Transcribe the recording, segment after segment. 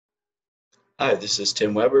Hi, this is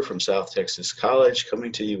Tim Weber from South Texas College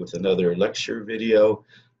coming to you with another lecture video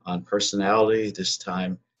on personality, this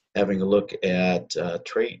time having a look at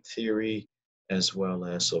trait theory as well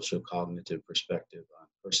as social cognitive perspective on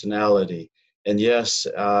personality. And yes,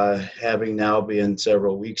 having now been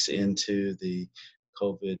several weeks into the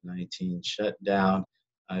COVID-19 shutdown,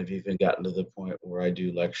 I've even gotten to the point where I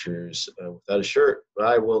do lectures without a shirt, but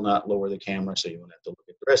I will not lower the camera so you won't have to look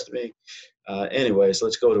at the rest of me. Anyways,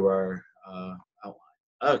 let's go to our outline.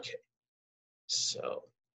 Okay, so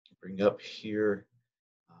bring up here,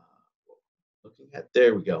 uh, looking at,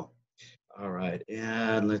 there we go. All right,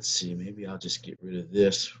 and let's see, maybe I'll just get rid of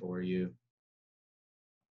this for you.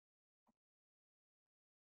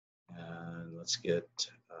 And let's get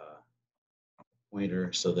a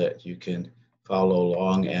pointer so that you can follow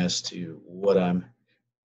along as to what I'm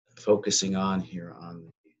focusing on here on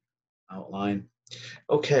the outline.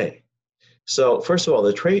 Okay, so first of all,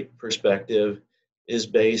 the trait perspective is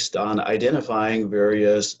based on identifying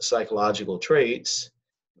various psychological traits.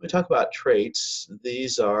 When we talk about traits,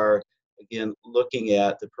 these are, again, looking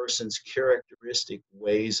at the person's characteristic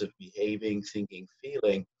ways of behaving, thinking,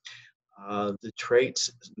 feeling. The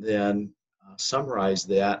traits then summarize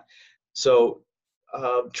that. So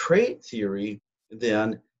trait theory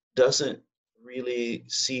then doesn't really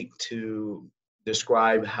seek to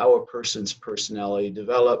describe how a person's personality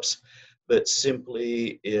develops, but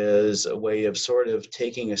simply is a way of sort of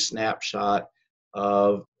taking a snapshot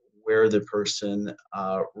of where the person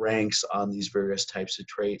ranks on these various types of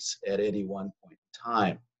traits at any one point in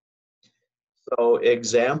time. So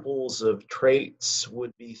examples of traits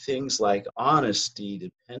would be things like honesty,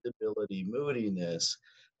 dependability, moodiness,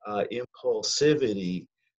 impulsivity.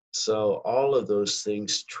 So all of those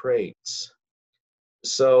things, traits.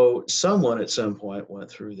 So someone at some point went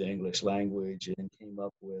through the English language and came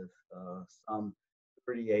up with some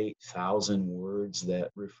 38,000 words that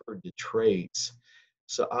referred to traits.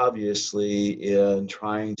 So obviously, in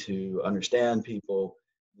trying to understand people,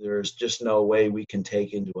 there's just no way we can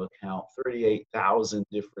take into account 38,000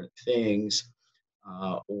 different things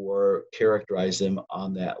or characterize them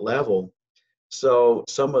on that level. So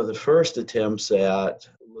some of the first attempts at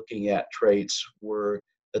looking at traits were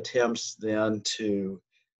attempts then to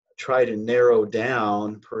try to narrow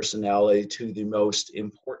down personality to the most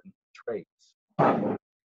important traits.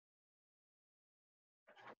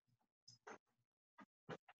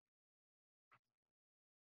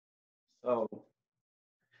 So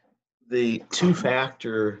the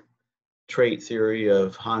two-factor trait theory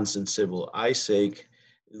of Hans and Sybil Isaac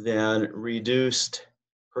then reduced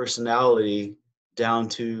personality down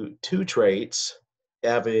to two traits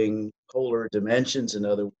having polar dimensions, in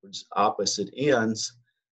other words, opposite ends.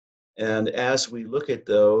 And as we look at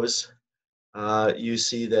those, you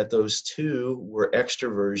see that those two were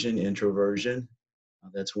extroversion, introversion.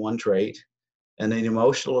 That's one trait, and then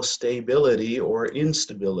emotional stability or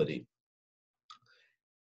instability.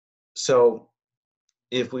 So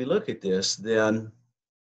if we look at this, then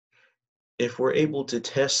if we're able to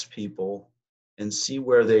test people and see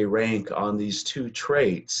where they rank on these two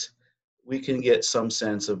traits, we can get some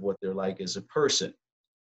sense of what they're like as a person.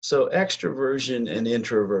 So extroversion and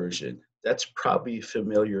introversion, that's probably a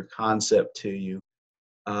familiar concept to you.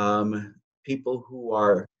 People who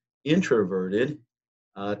are introverted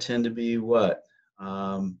tend to be what?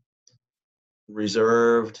 Um,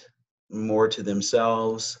 Reserved, more to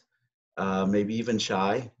themselves, maybe even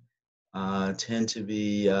shy, tend to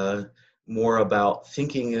be more about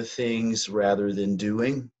thinking of things rather than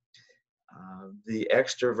doing. The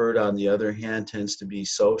extrovert, on the other hand, tends to be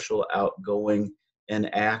social, outgoing,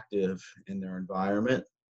 and active in their environment.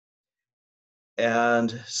 And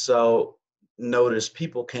so notice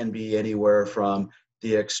people can be anywhere from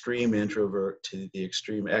the extreme introvert to the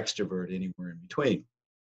extreme extrovert, anywhere in between.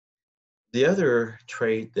 The other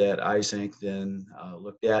trait that Eysenck then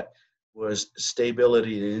looked at was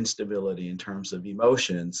stability and instability in terms of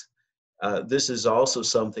emotions. This is also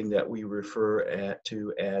something that we refer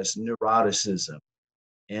to as neuroticism,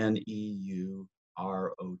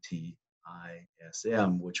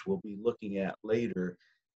 Neurotism, which we'll be looking at later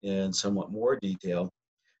in somewhat more detail.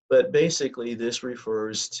 But basically, this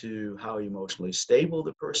refers to how emotionally stable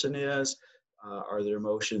the person is. Are their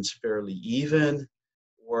emotions fairly even,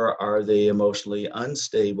 or are they emotionally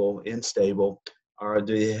unstable, instable, or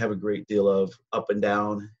do they have a great deal of up and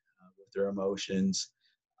down with their emotions?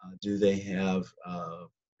 Do they have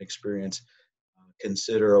experience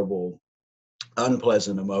considerable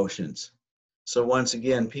unpleasant emotions? So once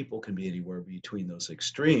again, people can be anywhere between those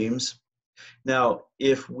extremes. Now,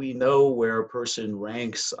 if we know where a person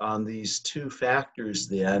ranks on these two factors,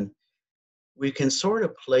 then we can sort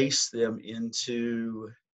of place them into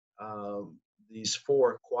um, these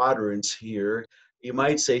four quadrants here. You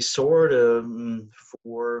might say sort of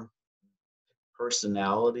for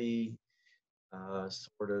personality,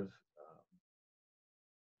 sort of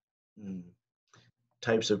mm,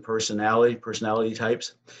 types of personality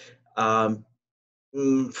types. Um,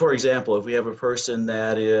 for example, if we have a person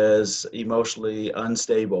that is emotionally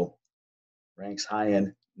unstable, ranks high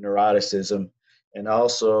in neuroticism, and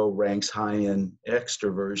also ranks high in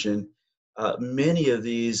extroversion, many of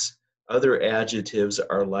these other adjectives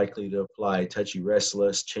are likely to apply: touchy,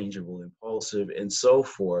 restless, changeable, impulsive, and so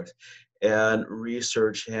forth. And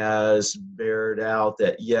research has bared out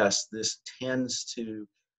that yes, this tends to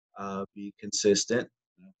be consistent,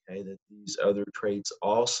 okay, that these other traits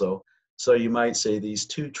also. So you might say these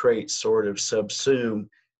two traits sort of subsume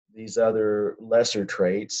these other lesser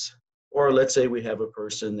traits. Or let's say we have a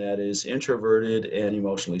person that is introverted and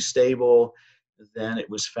emotionally stable, then it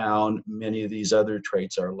was found many of these other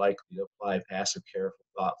traits are likely to apply: passive, careful,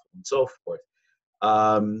 thoughtful, and so forth.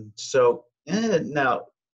 Now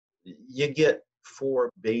you get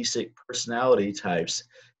four basic personality types,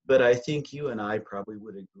 but I think you and I probably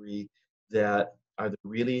would agree that are there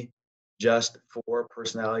really just four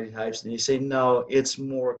personality types? And you say, no, it's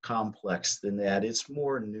more complex than that. It's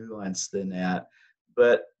more nuanced than that.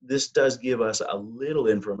 But this does give us a little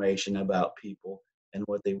information about people and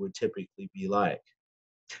what they would typically be like.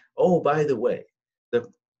 Oh, by the way, the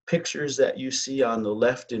pictures that you see on the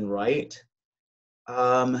left and right,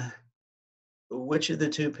 um, which of the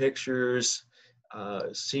two pictures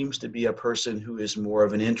seems to be a person who is more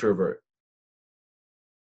of an introvert?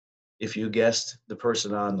 If you guessed the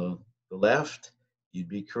person on the left, you'd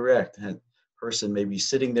be correct. That person may be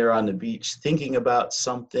sitting there on the beach thinking about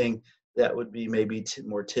something that would be maybe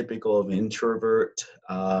more typical of an introvert.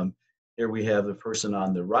 Here we have the person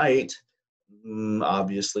on the right,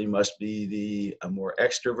 obviously must be a more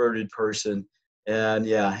extroverted person, and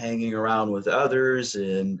yeah, hanging around with others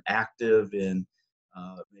and active and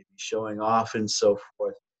maybe showing off and so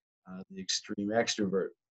forth, the extreme extrovert.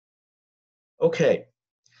 Okay,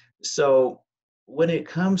 so when it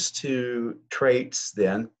comes to traits,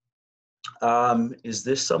 then, is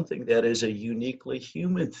this something that is a uniquely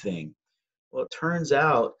human thing? Well, it turns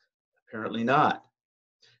out apparently not.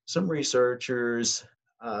 Some researchers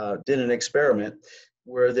did an experiment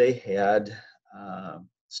where they had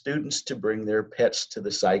students to bring their pets to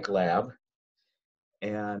the psych lab,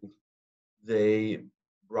 and they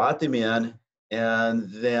brought them in, and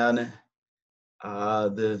then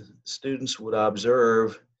the students would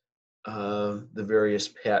observe the various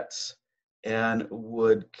pets and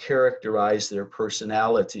would characterize their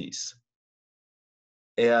personalities.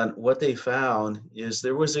 And what they found is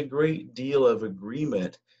there was a great deal of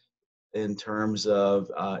agreement in terms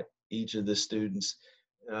of each of the students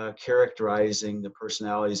characterizing the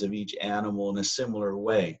personalities of each animal in a similar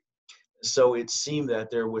way. So it seemed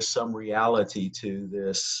that there was some reality to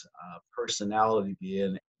this personality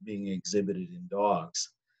being exhibited in dogs.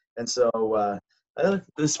 And so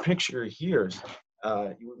this picture here,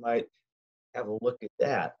 you might have a look at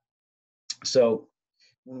that. So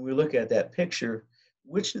when we look at that picture,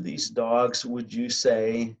 which of these dogs would you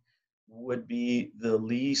say would be the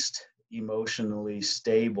least emotionally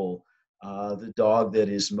stable? The dog that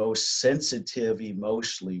is most sensitive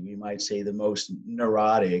emotionally, we might say the most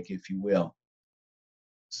neurotic, if you will.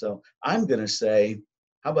 So I'm going to say,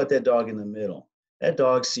 how about that dog in the middle? That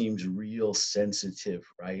dog seems real sensitive,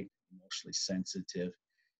 right? Emotionally sensitive.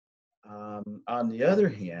 On the other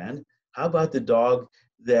hand, how about the dog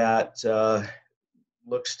that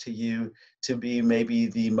looks to you to be maybe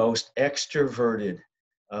the most extroverted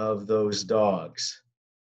of those dogs?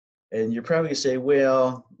 And you're probably going to say,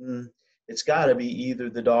 well, it's got to be either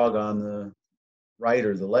the dog on the right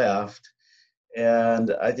or the left.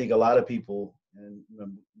 And I think a lot of people, and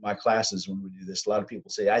my classes when we do this, a lot of people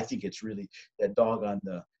say, I think it's really that dog on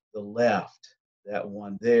the left, that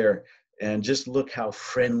one there. And just look how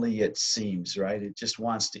friendly it seems, right? It just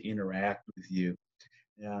wants to interact with you.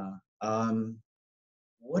 Yeah.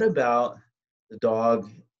 What about the dog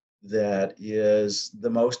that is the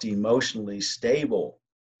most emotionally stable?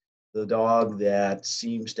 The dog that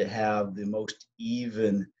seems to have the most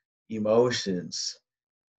even emotions?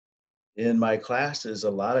 In my classes,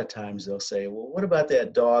 a lot of times they'll say, well, what about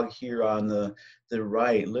that dog here on the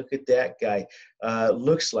right? Look at that guy.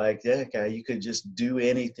 Looks like that guy, you could just do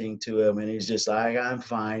anything to him and he's just like, I'm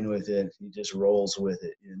fine with it. He just rolls with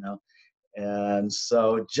it, you know? And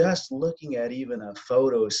so just looking at even a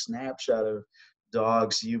photo snapshot of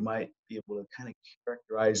dogs, you might be able to kind of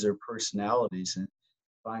characterize their personalities and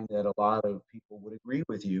find that a lot of people would agree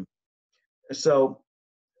with you. So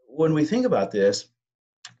when we think about this,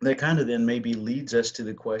 that kind of then maybe leads us to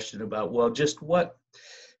the question about, well, just what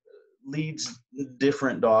leads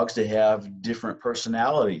different dogs to have different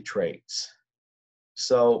personality traits.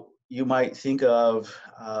 So you might think of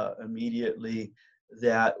immediately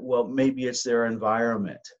that, well, maybe it's their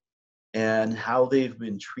environment and how they've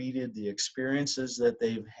been treated, the experiences that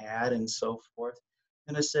they've had, and so forth.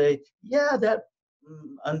 And to say, yeah, that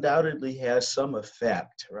undoubtedly has some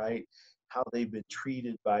effect, right? How they've been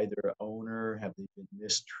treated by their owner, have they been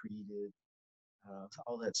mistreated,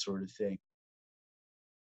 all that sort of thing.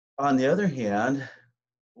 On the other hand,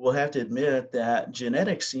 we'll have to admit that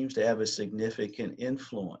genetics seems to have a significant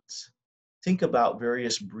influence. Think about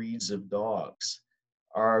various breeds of dogs.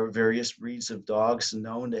 Are various breeds of dogs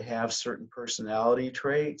known to have certain personality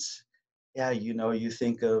traits? Yeah, you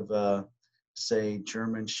think of, say,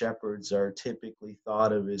 German Shepherds are typically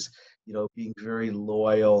thought of as, being very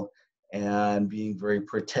loyal and being very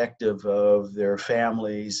protective of their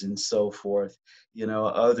families and so forth.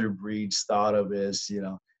 Other breeds thought of as,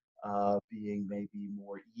 being maybe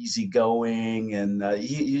more easygoing and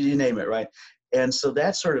you name it, right? And so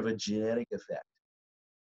that's sort of a genetic effect.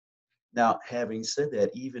 Now, having said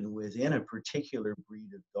that, even within a particular breed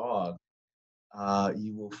of dog,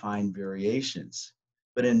 you will find variations.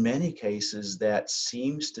 But in many cases, that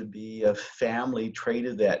seems to be a family trait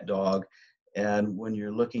of that dog. And when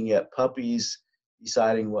you're looking at puppies,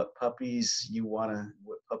 deciding what puppy you want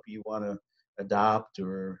to adopt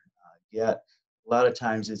or get, a lot of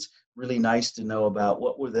times it's really nice to know about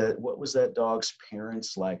what was that dog's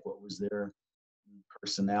parents like, what was their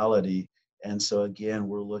personality. And so again,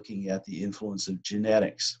 we're looking at the influence of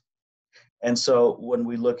genetics. And so when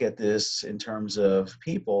we look at this in terms of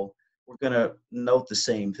people, we're going to note the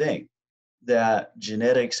same thing, that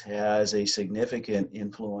genetics has a significant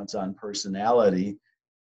influence on personality,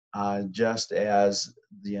 just as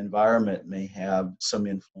the environment may have some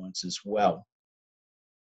influence as well.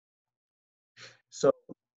 So,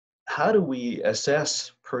 how do we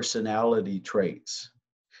assess personality traits?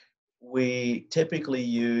 We typically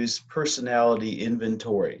use personality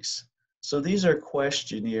inventories. So these are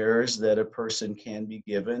questionnaires that a person can be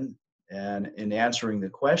given, and in answering the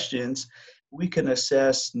questions, we can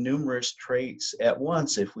assess numerous traits at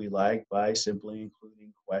once if we like by simply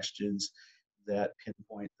including questions that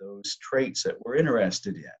pinpoint those traits that we're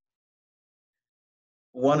interested in.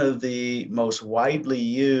 One of the most widely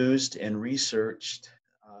used and researched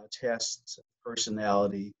tests of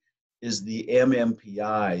personality is the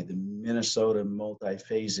MMPI, the Minnesota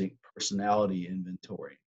Multiphasic Personality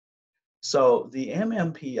Inventory. So the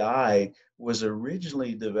MMPI was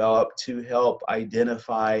originally developed to help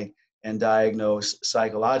identify and diagnose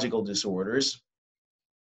psychological disorders.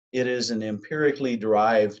 It is an empirically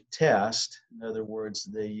derived test. In other words,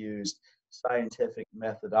 they used scientific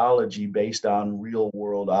methodology based on real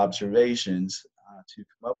world observations to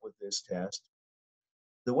come up with this test.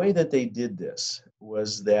 The way that they did this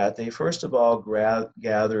was that they first of all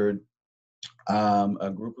gathered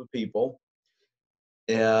a group of people,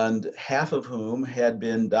 and half of whom had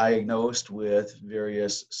been diagnosed with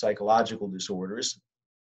various psychological disorders,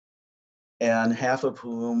 and half of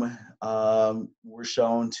whom were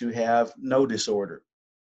shown to have no disorder.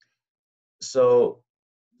 So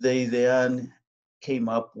they then came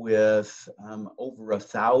up with over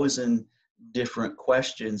 1,000 different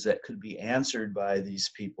questions that could be answered by these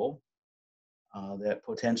people that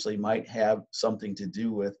potentially might have something to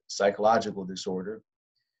do with psychological disorder.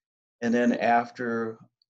 And then after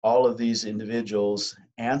all of these individuals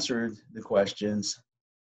answered the questions,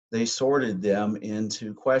 they sorted them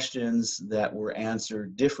into questions that were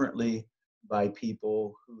answered differently by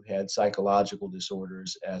people who had psychological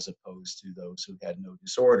disorders as opposed to those who had no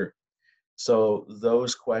disorder. So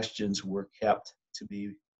those questions were kept to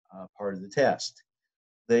be part of the test.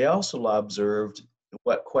 They also observed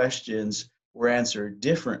what questions were answered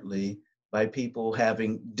differently by people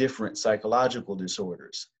having different psychological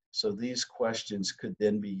disorders. So these questions could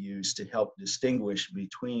then be used to help distinguish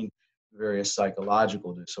between various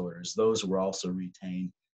psychological disorders. Those were also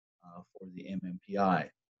retained for the MMPI.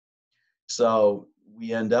 So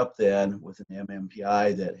we end up then with an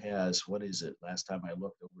MMPI that has, what is it? Last time I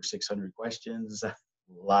looked, over 600 questions, a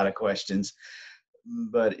lot of questions,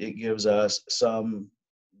 but it gives us some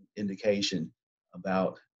indication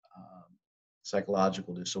about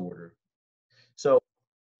psychological disorder. So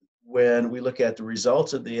when we look at the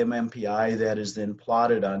results of the MMPI, that is then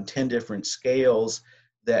plotted on 10 different scales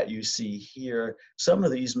that you see here. Some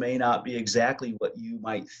of these may not be exactly what you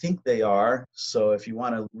might think they are. So if you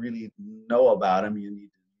want to really know about them, you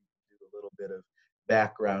need to do a little bit of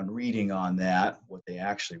background reading on that, what they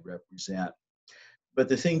actually represent. But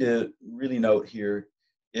the thing to really note here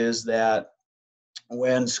is that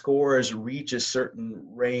when scores reach a certain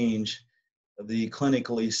range, the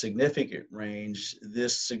clinically significant range,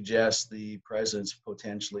 this suggests the presence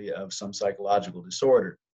potentially of some psychological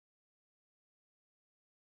disorder.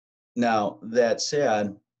 Now, that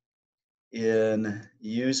said, in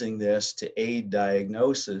using this to aid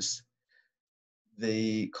diagnosis,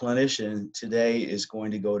 the clinician today is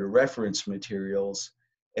going to go to reference materials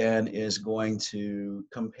and is going to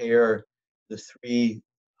compare the three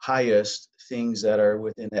highest things that are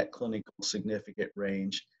within that clinical significant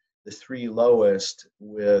range, the three lowest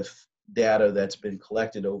with data that's been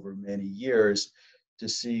collected over many years to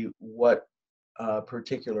see what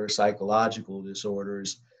particular psychological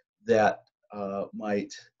disorders that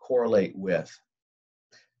might correlate with.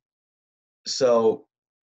 So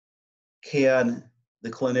can the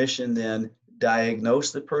clinician then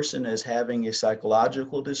diagnose the person as having a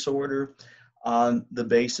psychological disorder on the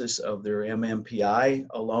basis of their MMPI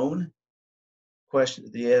alone?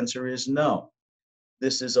 The answer is no.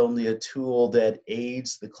 This is only a tool that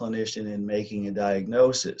aids the clinician in making a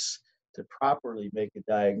diagnosis. To properly make a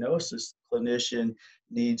diagnosis, the clinician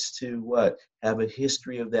needs to what? Have a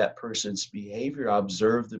history of that person's behavior,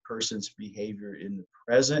 observe the person's behavior in the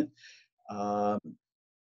present, um,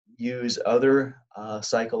 use other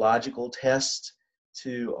psychological tests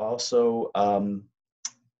to also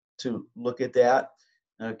to look at that.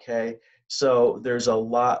 Okay, so there's a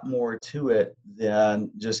lot more to it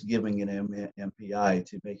than just giving an MPI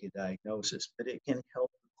to make a diagnosis, but it can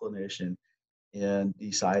help the clinician in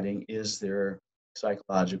deciding is there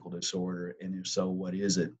psychological disorder, and if so, what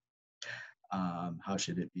is it? How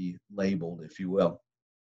should it be labeled, if you will?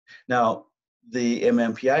 Now, the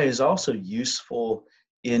MMPI is also useful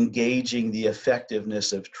in gauging the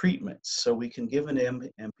effectiveness of treatments. So we can give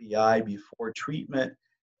an MMPI before treatment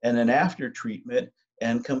and then after treatment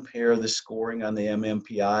and compare the scoring on the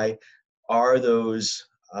MMPI. Are those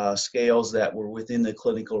scales that were within the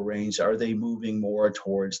clinical range, are they moving more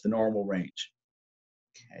towards the normal range?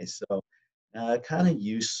 Okay, so kind of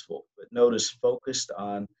useful, but notice focused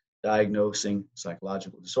on diagnosing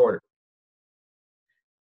psychological disorder.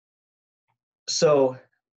 So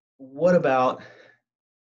what about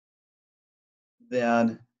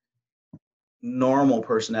then normal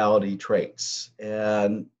personality traits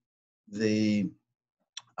and the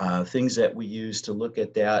things that we use to look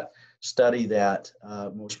at that, study that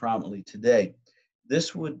most prominently today?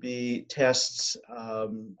 This would be tests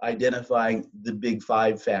identifying the big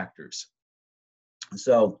five factors.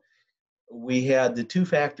 So we had the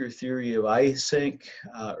two-factor theory of Eysenck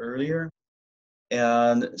earlier,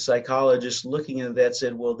 and psychologists looking at that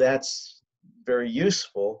said, well, that's very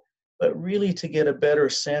useful, but really to get a better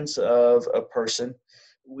sense of a person,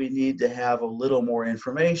 we need to have a little more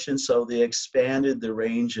information. So they expanded the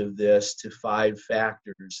range of this to five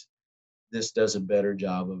factors. This does a better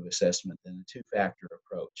job of assessment than the two-factor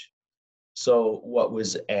approach. So what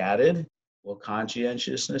was added? Well,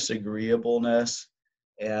 conscientiousness, agreeableness,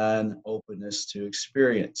 and openness to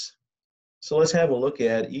experience. So let's have a look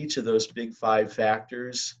at each of those big five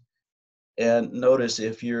factors and notice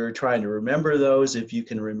if you're trying to remember those, if you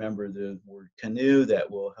can remember the word canoe, that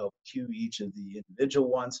will help cue each of the individual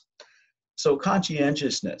ones. So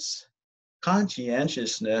conscientiousness.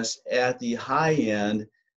 Conscientiousness at the high end,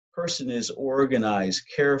 person is organized,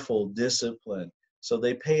 careful, disciplined. So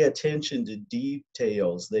they pay attention to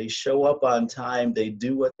details. They show up on time. They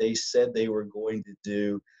do what they said they were going to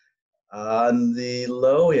do. On the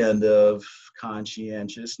low end of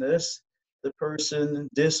conscientiousness, the person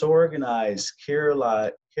disorganized,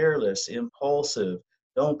 careless, impulsive,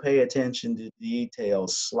 don't pay attention to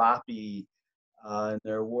details, sloppy in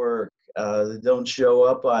their work, don't show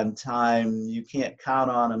up on time. You can't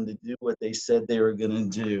count on them to do what they said they were going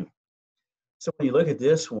to do. So when you look at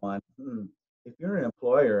this one, if you're an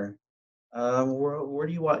employer, where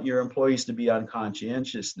do you want your employees to be on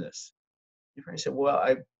conscientiousness? You probably said, well,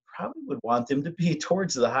 I probably would want them to be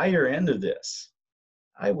towards the higher end of this.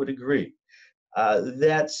 I would agree.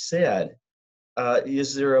 That said,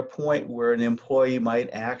 is there a point where an employee might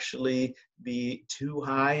actually be too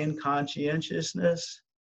high in conscientiousness?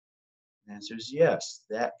 The answer is yes,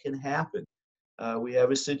 that can happen. We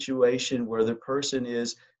have a situation where the person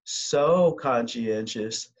is so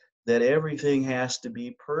conscientious that everything has to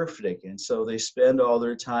be perfect. And so they spend all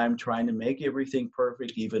their time trying to make everything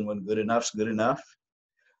perfect, even when good enough's good enough.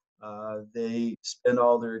 They spend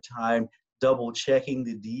all their time double checking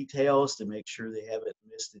the details to make sure they haven't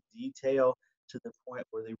missed a detail to the point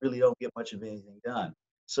where they really don't get much of anything done.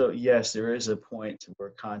 So yes, there is a point where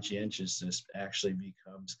conscientiousness actually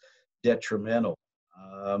becomes detrimental.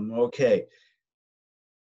 Okay,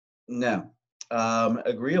 Now,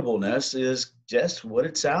 agreeableness is just what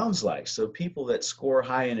it sounds like. So people that score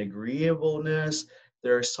high in agreeableness,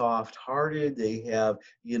 they're soft-hearted, they have,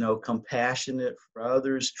 compassionate for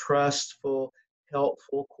others, trustful,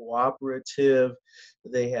 helpful, cooperative,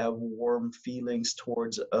 they have warm feelings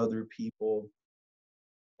towards other people.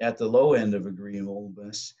 At the low end of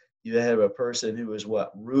agreeableness, you have a person who is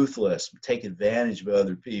what? Ruthless, take advantage of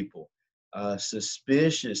other people,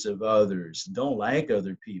 suspicious of others, don't like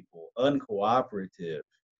other people, uncooperative.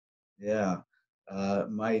 Yeah.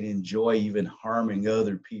 Might enjoy even harming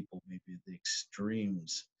other people, maybe the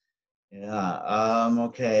extremes. Yeah.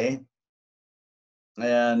 Okay.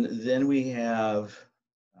 And then we have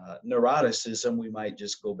neuroticism. We might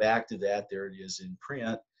just go back to that. There it is in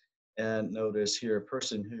print. And notice here, a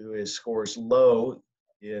person who scores low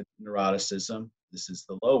in neuroticism, this is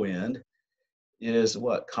the low end, is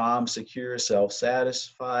what? Calm, secure,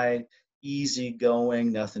 self-satisfied,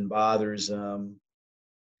 easygoing, nothing bothers them.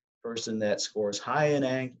 Person that scores high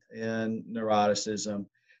in neuroticism,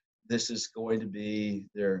 this is going to be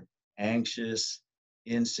they're anxious,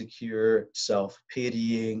 insecure,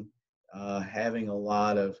 self-pitying, having a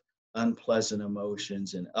lot of unpleasant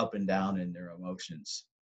emotions and up and down in their emotions.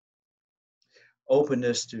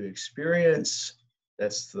 Openness to experience,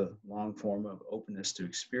 that's the long form of openness to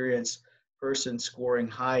experience. Person scoring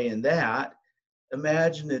high in that,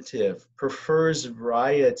 imaginative, prefers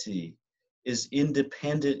variety, is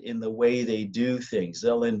independent in the way they do things.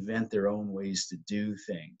 They'll invent their own ways to do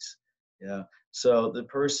things. Yeah. So the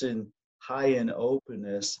person high in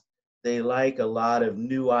openness, they like a lot of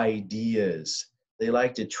new ideas. They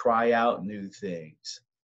like to try out new things.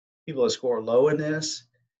 People that score low in this,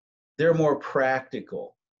 they're more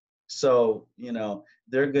practical. So,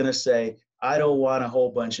 they're going to say, I don't want a whole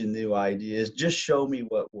bunch of new ideas. Just show me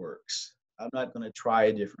what works. I'm not going to try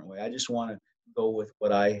a different way. I just want to go with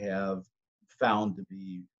what I have found to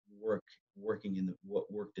be working in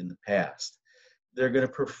what worked in the past. They're going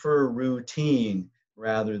to prefer routine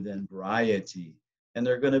rather than variety. And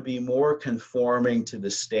they're going to be more conforming to the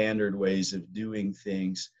standard ways of doing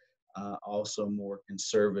things, also more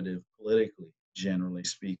conservative politically, generally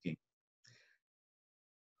speaking.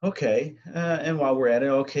 Okay, and while we're at it,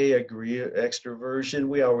 okay, agree, extroversion,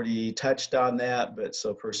 we already touched on that, but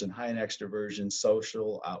so person high in extroversion,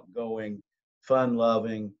 social, outgoing,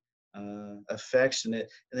 fun-loving, affectionate,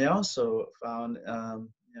 and they also found,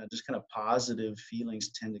 just kind of positive feelings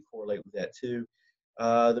tend to correlate with that too.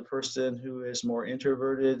 The person who is more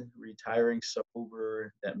introverted, retiring,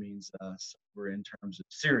 sober, that means sober in terms of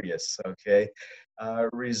serious, okay,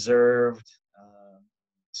 reserved,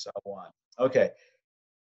 so on. Okay.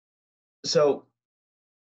 So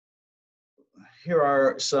here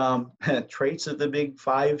are some traits of the big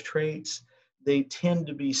five traits. They tend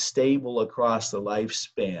to be stable across the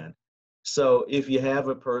lifespan. So if you have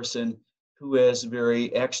a person who is very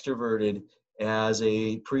extroverted as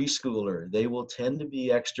a preschooler, they will tend to be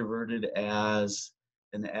extroverted as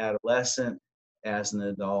an adolescent, as an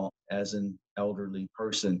adult, as an elderly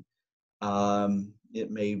person.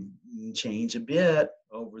 It may change a bit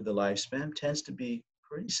over the lifespan, tends to be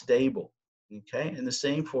pretty stable. Okay, and the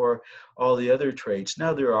same for all the other traits.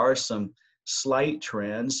 Now, there are some slight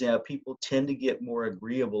trends. Yeah, people tend to get more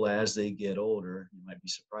agreeable as they get older. You might be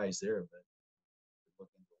surprised there, but look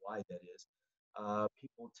into why that is.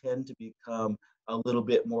 People tend to become a little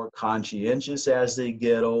bit more conscientious as they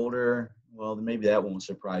get older. Well, maybe that won't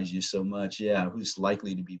surprise you so much. Yeah, who's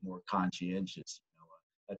likely to be more conscientious?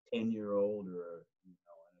 A 10-year-old or an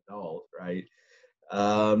adult, right?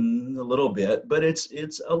 A little bit, but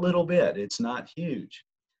it's a little bit. It's not huge.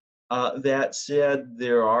 That said,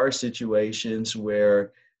 there are situations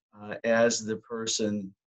where, as the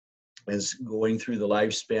person is going through the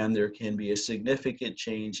lifespan, there can be a significant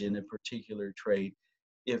change in a particular trait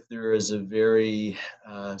if there is a very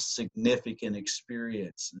significant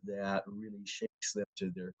experience that really shakes them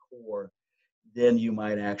to their core. Then you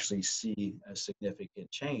might actually see a significant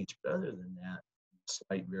change. But other than that,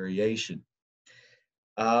 slight variation.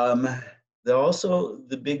 Um,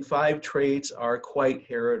 the big five traits are quite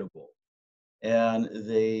heritable, and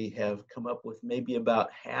they have come up with maybe about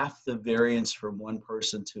half the variance from one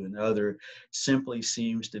person to another simply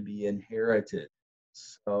seems to be inherited.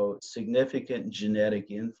 So significant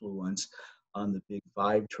genetic influence on the big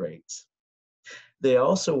five traits. They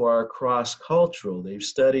also are cross-cultural. They've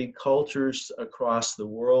studied cultures across the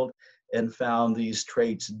world and found these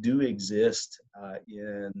traits do exist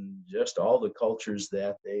in just all the cultures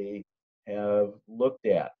that they have looked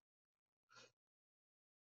at.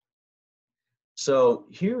 So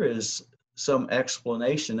here is some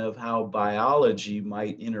explanation of how biology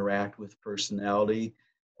might interact with personality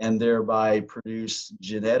and thereby produce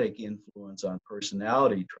genetic influence on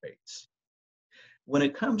personality traits. When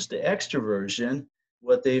it comes to extroversion,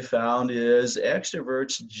 what they found is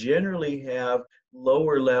extroverts generally have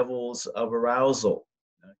lower levels of arousal.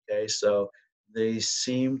 Okay, so they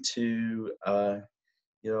seem to,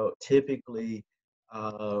 typically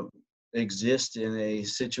uh, exist in a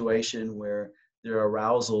situation where their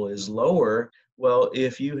arousal is lower. Well,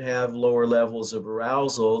 if you have lower levels of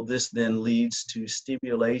arousal, this then leads to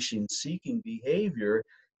stimulation seeking behavior.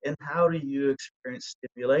 And how do you experience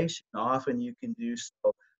stimulation? Often you can do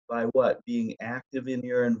so by what? Being active in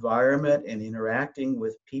your environment and interacting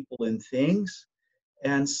with people and things.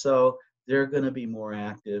 And so they're going to be more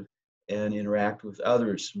active and interact with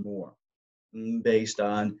others more, based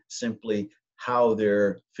on simply how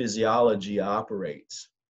their physiology operates.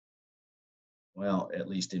 Well, at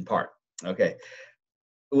least in part. Okay.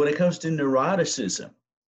 When it comes to neuroticism,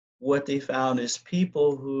 what they found is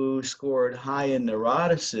people who scored high in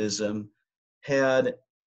neuroticism had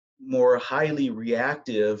more highly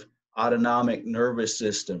reactive autonomic nervous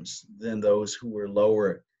systems than those who were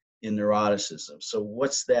lower in neuroticism. So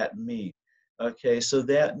what's that mean? Okay, so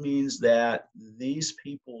that means that these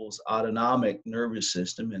people's autonomic nervous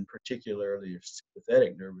system, and particularly their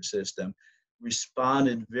sympathetic nervous system,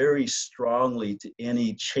 responded very strongly to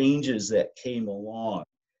any changes that came along.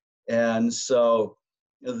 And so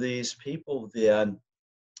these people then,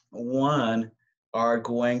 one, are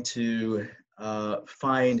going to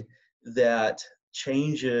find that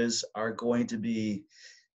changes are going to be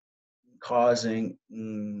causing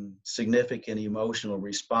significant emotional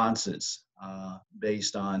responses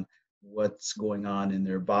based on what's going on in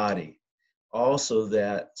their body. Also,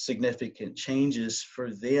 that significant changes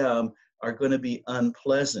for them are going to be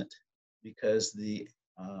unpleasant because the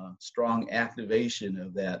strong activation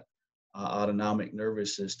of that autonomic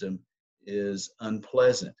nervous system is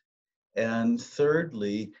unpleasant. And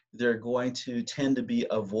thirdly, they're going to tend to be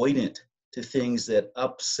avoidant to things that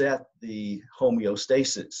upset the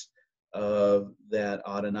homeostasis of that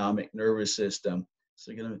autonomic nervous system.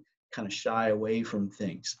 So you're going to kind of shy away from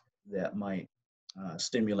things that might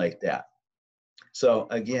stimulate that. So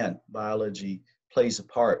again, biology plays a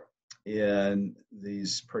part in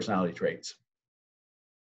these personality traits.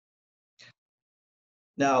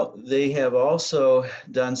 Now, they have also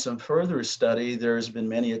done some further study. There's been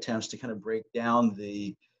many attempts to kind of break down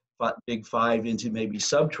the big five into maybe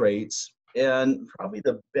subtraits. And probably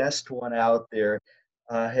the best one out there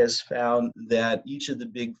has found that each of the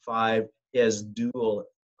big five has dual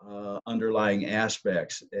underlying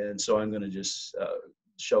aspects. And so I'm going to just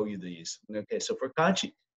show you these. Okay, so for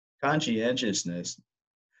conscientiousness,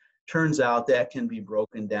 turns out that can be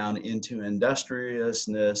broken down into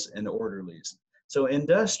industriousness and orderliness. So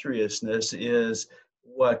industriousness is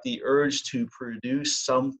what? The urge to produce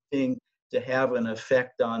something, to have an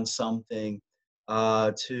effect on something,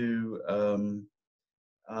 to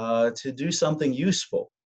do something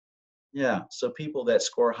useful. Yeah, so people that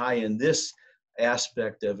score high in this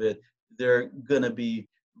aspect of it, they're going to be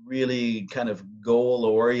really kind of goal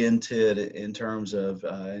oriented in terms of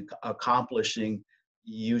accomplishing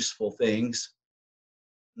useful things.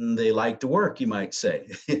 They like to work, you might say.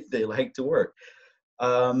 They like to work.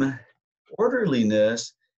 Um,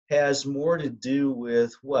 Orderliness has more to do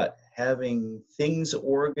with what? Having things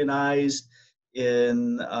organized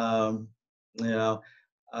in, you know,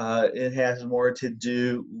 it has more to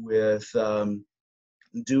do with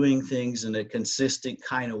doing things in a consistent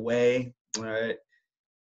kind of way. All right.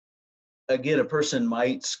 Again, a person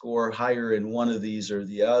might score higher in one of these or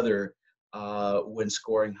the other when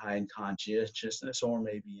scoring high in conscientiousness, or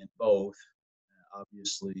maybe in both.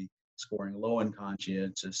 Obviously, scoring low in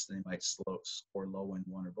conscientious, they might score low in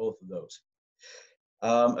one or both of those.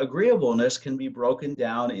 Agreeableness can be broken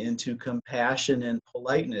down into compassion and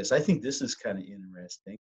politeness. I think this is kind of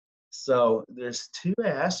interesting. So there's two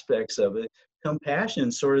aspects of it.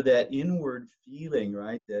 Compassion, sort of that inward feeling,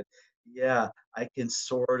 right? That, yeah, I can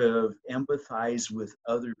sort of empathize with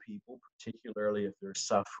other people, particularly if they're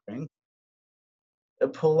suffering.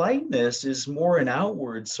 Politeness is more an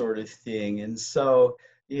outward sort of thing. And so,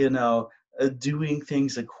 you know, doing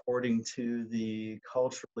things according to the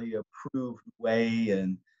culturally approved way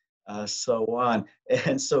and so on.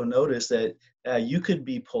 And so notice that you could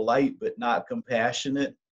be polite but not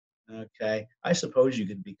compassionate. Okay. I suppose you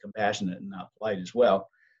could be compassionate and not polite as well.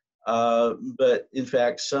 But in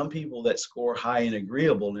fact, some people that score high in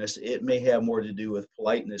agreeableness, it may have more to do with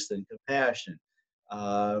politeness than compassion.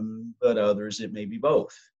 But others, it may be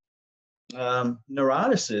both.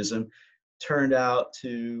 Neuroticism turned out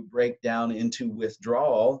to break down into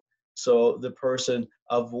withdrawal. So the person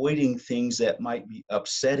avoiding things that might be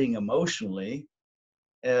upsetting emotionally,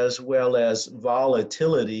 as well as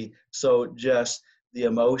volatility. So just the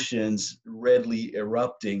emotions readily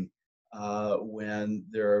erupting when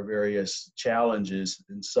there are various challenges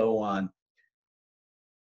and so on.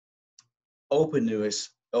 Openness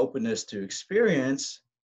to experience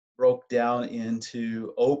broke down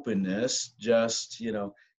into openness, just,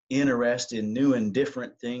 interest in new and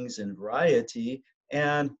different things and variety,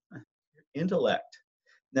 and intellect.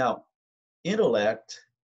 Now, intellect,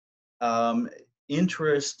 um,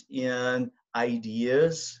 interest in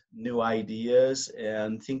ideas, new ideas,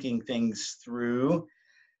 and thinking things through.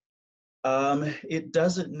 It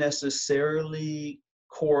doesn't necessarily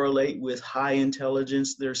correlate with high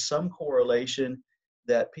intelligence. There's some correlation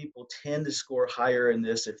that people tend to score higher in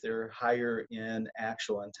this if they're higher in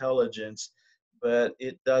actual intelligence, but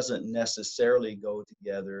it doesn't necessarily go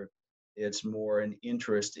together. It's more an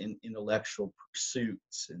interest in intellectual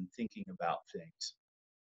pursuits and thinking about things.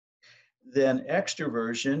 Then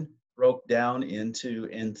extroversion broke down into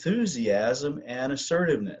enthusiasm and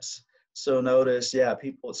assertiveness. So notice, yeah,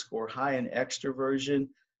 people that score high in extroversion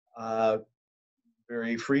uh,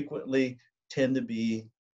 very frequently tend to be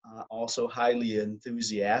also highly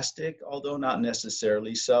enthusiastic, although not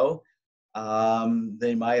necessarily so.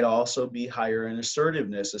 They might also be higher in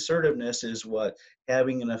assertiveness. Assertiveness is what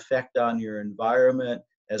having an effect on your environment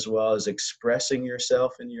as well as expressing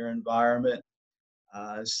yourself in your environment.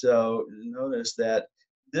 So notice that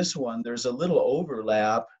this one, there's a little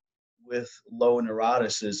overlap with low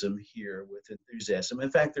neuroticism here with enthusiasm. In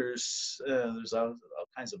fact, there's all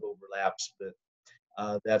kinds of overlaps,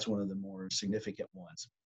 but that's one of the more significant ones.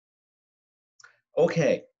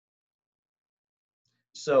 Okay,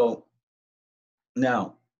 so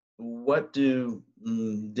now what do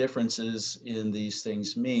differences in these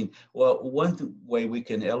things mean? Well, one way we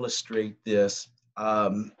can illustrate this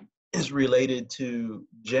is related to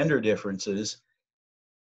gender differences.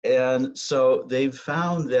 And so they've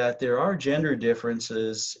found that there are gender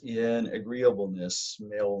differences in agreeableness,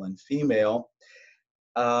 male and female.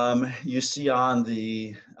 You see on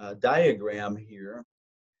the diagram here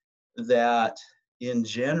that in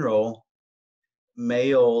general,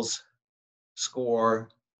 males score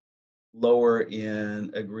lower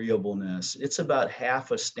in agreeableness. It's about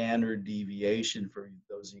half a standard deviation for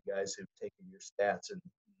those of you guys who've taken your stats and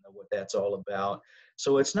know what that's all about.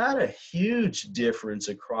 So it's not a huge difference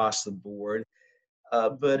across the board,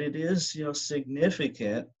 but it is,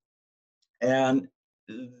 significant. And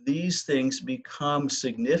these things become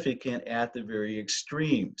significant at the very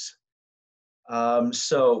extremes.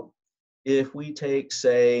 So if we take,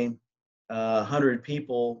 say, 100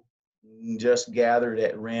 people just gathered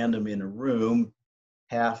at random in a room,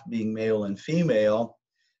 half being male and female,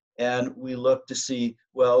 and we look to see,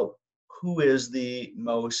 well, who is the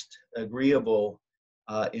most agreeable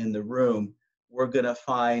in the room, we're going to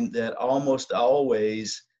find that almost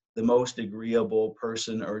always the most agreeable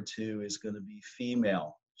person or two is going to be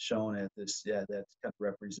female, shown at this, yeah, that kind of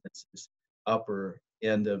represents this upper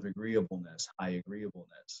end of agreeableness, high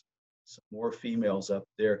agreeableness. So more females up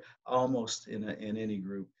there, almost in any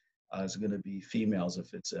group, is going to be females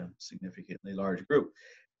if it's a significantly large group.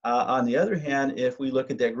 On the other hand, if we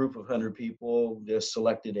look at that group of 100 people just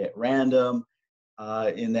selected at random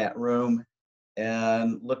in that room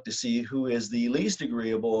and look to see who is the least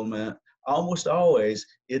agreeable, almost always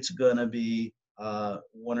it's going to be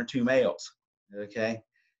one or two males, okay?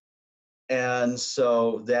 And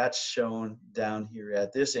so that's shown down here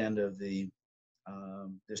at this end of the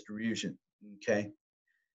distribution, okay?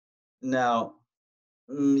 Now,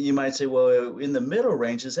 you might say, well, in the middle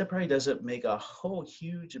ranges, that probably doesn't make a whole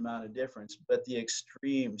huge amount of difference, but the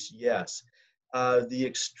extremes, yes. The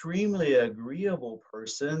extremely agreeable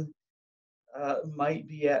person might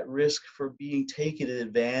be at risk for being taken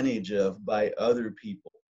advantage of by other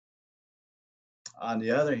people. On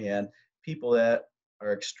the other hand, people that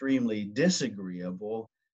are extremely disagreeable,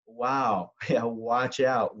 wow, yeah, watch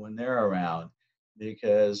out when they're around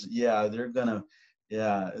because, yeah, they're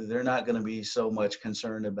not gonna be so much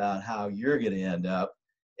concerned about how you're gonna end up.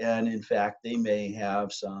 And in fact, they may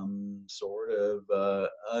have some sort of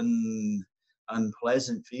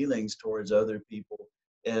unpleasant feelings towards other people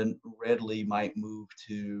and readily might move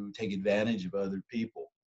to take advantage of other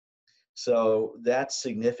people. So that's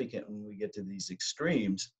significant when we get to these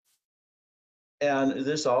extremes. And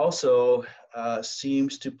this also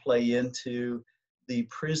seems to play into the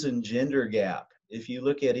prison gender gap. If you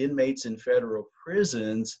look at inmates in federal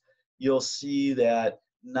prisons, you'll see that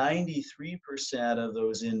 93% of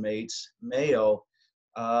those inmates, male,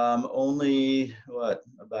 only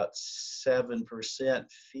about 7%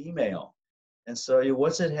 female. And so,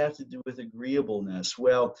 what's it have to do with agreeableness?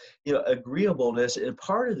 Well, agreeableness, and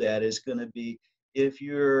part of that is going to be if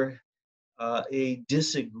you're a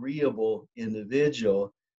disagreeable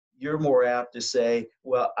individual, you're more apt to say,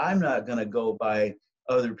 well, I'm not going to go by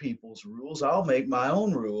other people's rules. I'll make my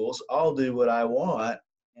own rules. I'll do what I want.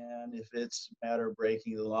 And if it's a matter of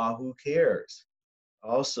breaking the law, who cares?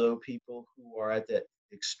 Also, people who are at that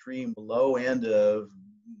extreme low end of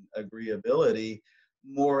agreeability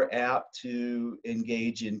more apt to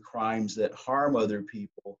engage in crimes that harm other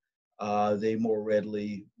people. They more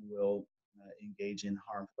readily will engage in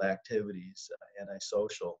harmful activities,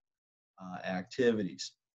 antisocial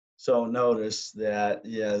activities. So notice that,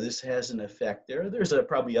 yeah, this has an effect there. There's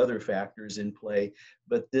probably other factors in play,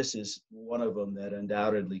 but this is one of them that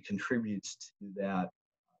undoubtedly contributes to that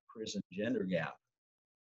prison gender gap.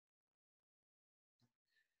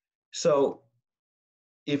 So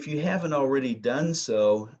if you haven't already done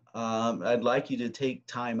so, I'd like you to take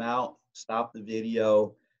time out, stop the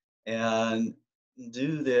video, and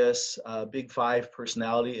do this Big Five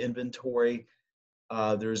personality inventory.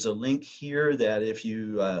 There's a link here that if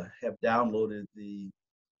you have downloaded the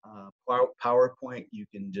PowerPoint, you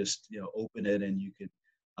can just open it and you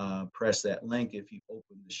can press that link if you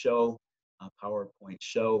open the show, PowerPoint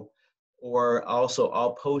show. Or also,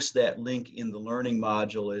 I'll post that link in the learning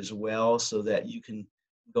module as well so that you can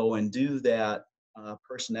go and do that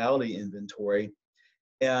personality inventory.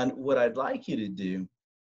 And what I'd like you to do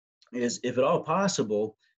is, if at all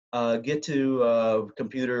possible, get to a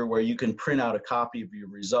computer where you can print out a copy of your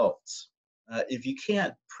results. If you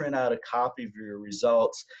can't print out a copy of your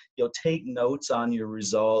results, you'll take notes on your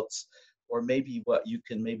results, or maybe what you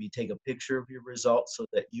can maybe take a picture of your results so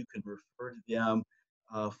that you can refer to them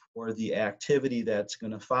for the activity that's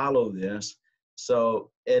going to follow this.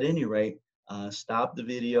 So at any rate, stop the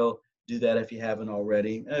video, do that if you haven't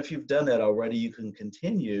already. And if you've done that already, you can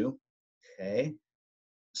continue, okay?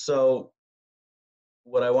 So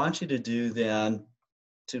what I want you to do then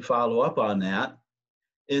to follow up on that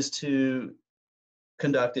is to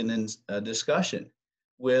conduct a discussion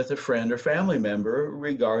with a friend or family member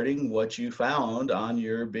regarding what you found on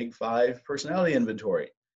your Big Five personality inventory.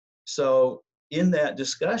 So in that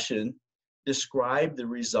discussion, describe the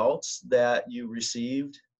results that you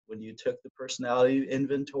received when you took the personality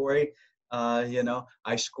inventory.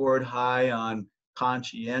 I scored high on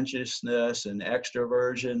conscientiousness and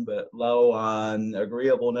extroversion, but low on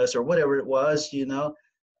agreeableness or whatever it was,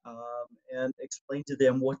 and explain to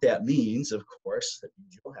them what that means, of course, that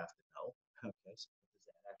you'll have to know. Okay, so what does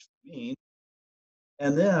that actually mean?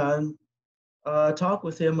 And then talk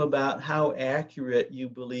with him about how accurate you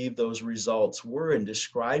believe those results were in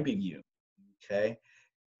describing you. Okay.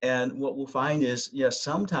 And what we'll find is, yes,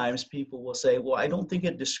 sometimes people will say, well, I don't think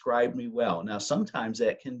it described me well. Now, sometimes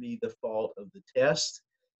that can be the fault of the test,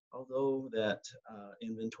 although that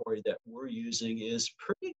inventory that we're using is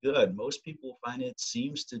pretty good. Most people find it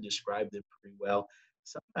seems to describe them pretty well.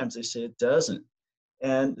 Sometimes they say it doesn't.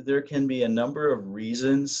 And there can be a number of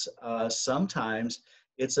reasons. Sometimes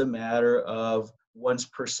it's a matter of one's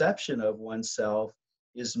perception of oneself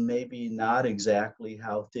is maybe not exactly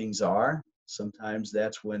how things are. Sometimes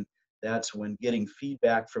that's when getting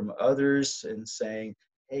feedback from others and saying,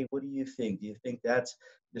 hey, what do you think? Do you think that's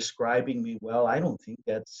describing me well? I don't think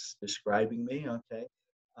that's describing me. Okay.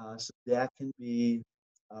 So that can be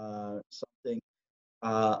something.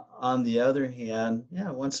 On the other hand,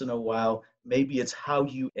 yeah, once in a while, maybe it's how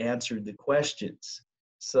you answered the questions.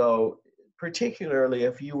 So, particularly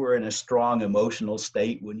if you were in a strong emotional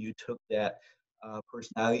state when you took that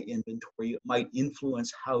personality inventory, it might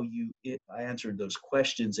influence how you answered those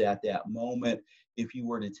questions at that moment. If you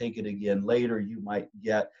were to take it again later, you might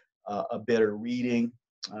get a better reading.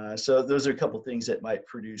 So, those are a couple things that might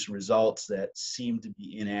produce results that seem to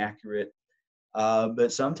be inaccurate,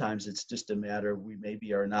 but sometimes it's just a matter of we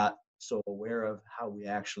maybe are not so aware of how we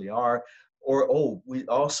actually are. Or, oh, we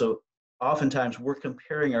also, oftentimes we're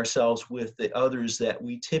comparing ourselves with the others that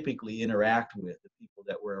we typically interact with, the people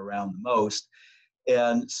that we're around the most.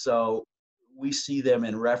 And so we see them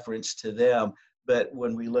in reference to them. But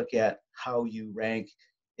when we look at how you rank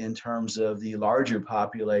in terms of the larger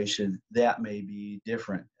population, that may be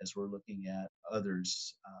different as we're looking at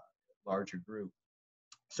others, larger group.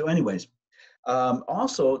 So anyways,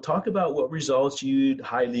 also, talk about what results you'd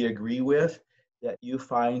highly agree with that you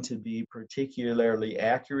find to be particularly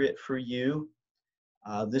accurate for you.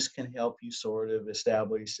 This can help you sort of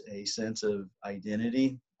establish a sense of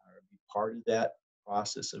identity or be part of that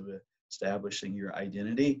process of establishing your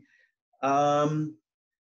identity. Um,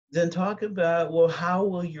 then talk about, well, how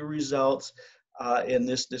will your results in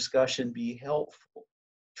this discussion be helpful?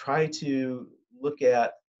 try to look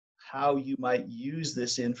at how you might use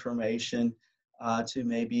this information to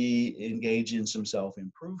maybe engage in some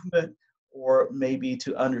self-improvement, or maybe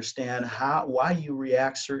to understand why you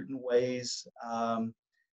react certain ways,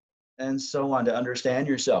 and so on, to understand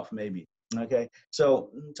yourself maybe. Okay, so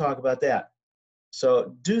talk about that.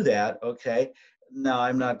 So do that. Okay, now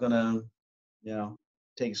I'm not going to,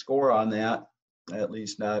 take a score on that, at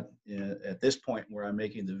least not at this point where I'm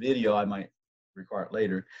making the video. I might require it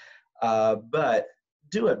later, but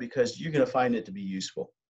do it because you're going to find it to be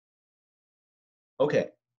useful. Okay,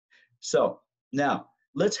 so now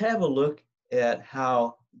let's have a look at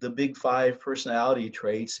how the big five personality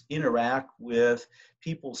traits interact with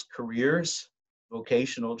people's careers,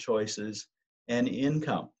 vocational choices, and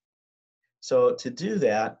income. So to do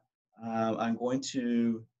that, I'm going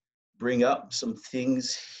to bring up some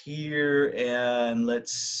things here, and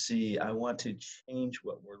let's see, I want to change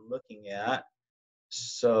what we're looking at.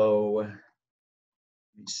 So let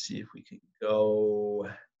me see if we can go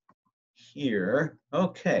here.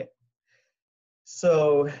 Okay,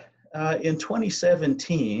 so in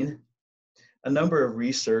 2017, a number of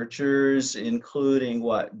researchers, including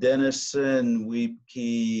Dennison,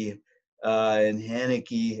 Wiebke, and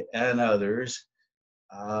Haneke, and others,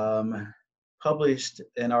 published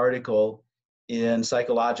an article in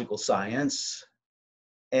Psychological Science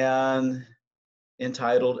and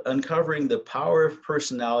entitled "Uncovering the Power of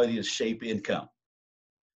Personality to Shape Income."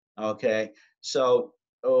 Okay, so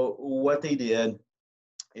what they did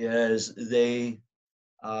is they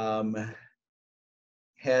had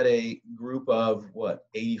a group of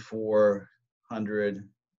 8,400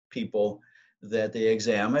 people that they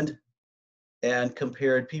examined and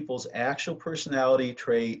compared people's actual personality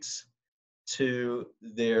traits to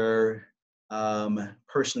their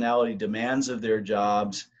personality demands of their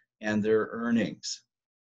jobs and their earnings.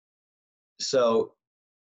 So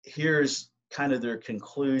here's kind of their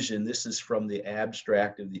conclusion. This is from the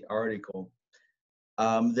abstract of the article.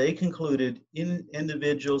 They concluded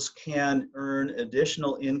individuals can earn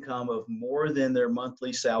additional income of more than their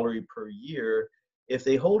monthly salary per year if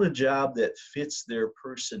they hold a job that fits their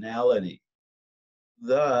personality.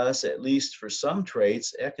 Thus, at least for some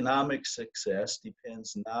traits, economic success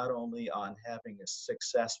depends not only on having a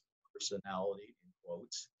successful personality, in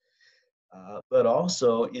quotes, but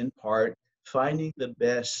also in part finding the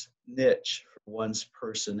best niche for one's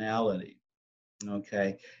personality.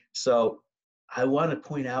 Okay, so I want to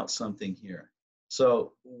point out something here.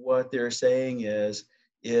 So what they're saying is,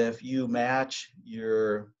 if you match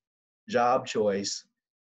your job choice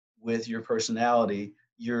with your personality,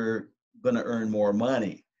 you're going to earn more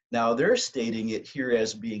money. Now they're stating it here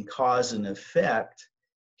as being cause and effect.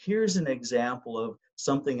 Here's an example of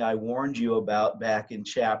something I warned you about back in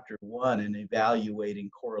chapter 1 in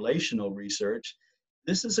evaluating correlational research.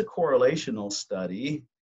 This is a correlational study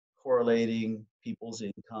correlating people's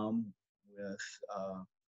income with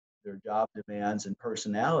their job demands and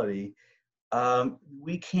personality.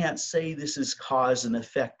 We can't say this is cause and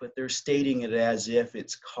effect, but they're stating it as if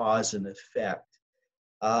it's cause and effect.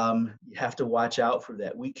 You have to watch out for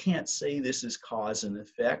that. We can't say this is cause and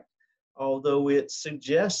effect, although it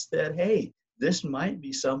suggests that, hey, this might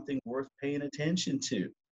be something worth paying attention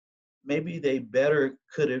to. Maybe they better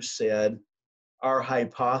could have said, our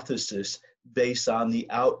hypothesis based on the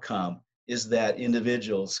outcome is that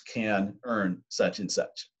individuals can earn such and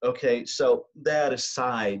such. Okay, so that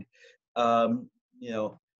aside,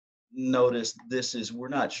 notice we're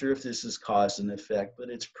not sure if this is cause and effect, but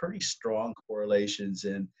it's pretty strong correlations,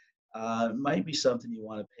 and it might be something you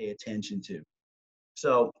want to pay attention to.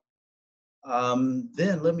 So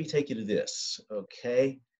then let me take you to this,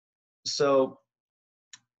 okay? So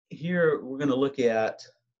here we're going to look at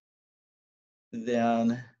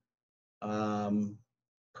then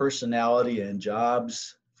personality and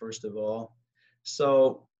jobs, first of all.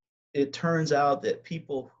 So it turns out that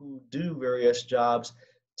people who do various jobs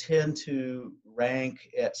tend to rank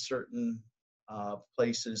at certain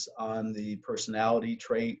places on the personality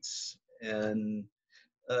traits. And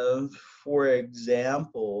for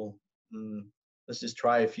example, let's just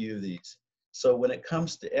try a few of these. So when it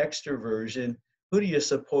comes to extroversion, who do you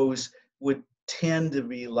suppose would tend to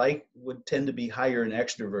be higher in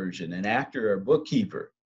extroversion, an actor or a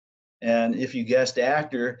bookkeeper? And if you guessed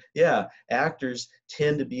actor, yeah, actors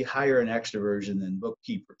tend to be higher in extroversion than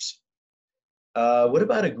bookkeepers. What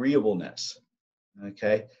about agreeableness?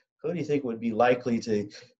 Okay, who do you think would be likely to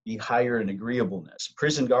be higher in agreeableness?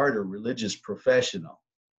 Prison guard or religious professional?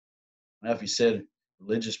 Now, if you said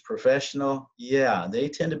religious professional, yeah, they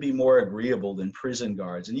tend to be more agreeable than prison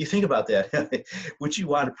guards. And you think about that, would you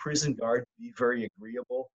want a prison guard to be very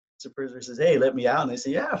agreeable? So the prisoner says, hey, let me out. And they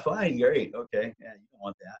say, yeah, fine, great. Okay. Yeah, you don't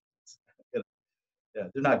want that. Yeah,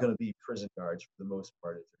 they're not going to be prison guards for the most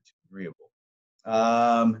part if they're too agreeable.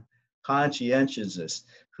 Conscientiousness.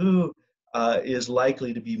 Who is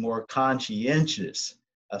likely to be more conscientious?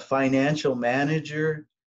 A financial manager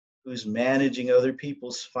who's managing other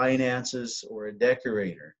people's finances, or a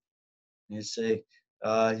decorator? And you say,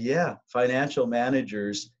 yeah, financial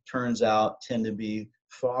managers, turns out, tend to be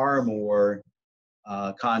far more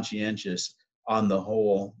conscientious on the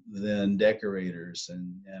whole than decorators.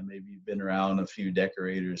 And maybe you've been around a few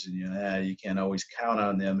decorators and you can't always count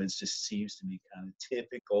on them. It just seems to be kind of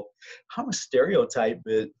typical. I'm a stereotype,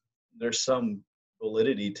 but there's some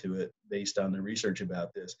validity to it based on the research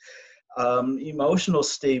about this. Emotional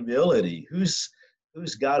stability. Who's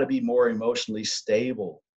got to be more emotionally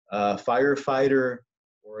stable? A firefighter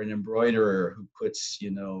or an embroiderer who puts,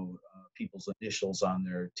 people's initials on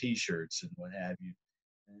their T-shirts and what have you.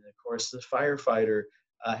 And of course, the firefighter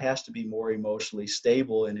has to be more emotionally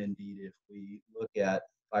stable. And indeed, if we look at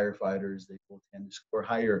firefighters, they will tend to score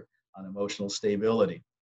higher on emotional stability.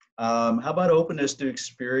 How about openness to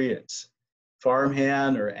experience?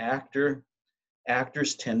 Farmhand or actor?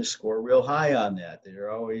 Actors tend to score real high on that.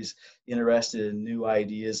 They're always interested in new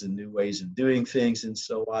ideas and new ways of doing things and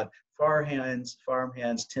so on. Farmhands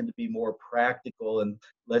tend to be more practical, and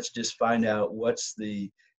let's just find out what's the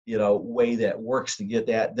way that works to get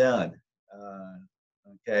that done.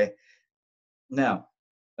 Okay. Now,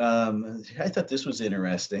 I thought this was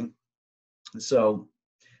interesting. So,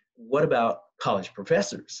 what about college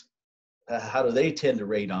professors? How do they tend to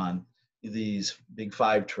rate on these big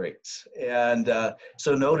five traits? And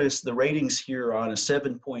so notice the ratings here on a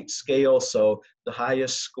 7-point scale. So the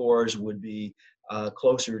highest scores would be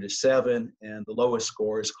closer to 7, and the lowest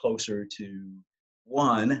score is closer to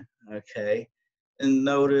 1. Okay. And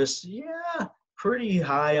notice, yeah, pretty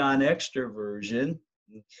high on extroversion.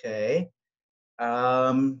 Okay.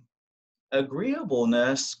 Um,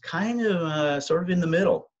 Agreeableness, kind of sort of in the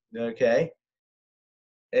middle. Okay.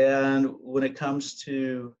 And when it comes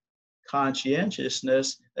to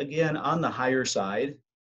conscientiousness, again, on the higher side,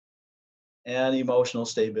 and emotional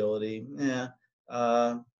stability,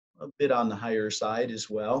 a bit on the higher side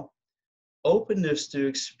as well. Openness to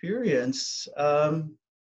experience,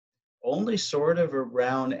 only sort of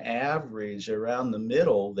around average, around the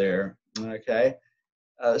middle there. Okay.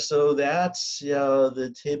 So that's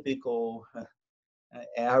the typical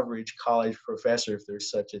average college professor, if there's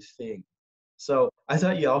such a thing. So I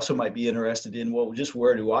thought you also might be interested in, well, just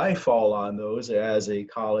where do I fall on those as a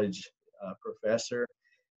college professor?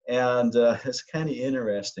 And it's kind of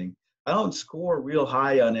interesting. I don't score real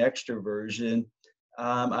high on extroversion.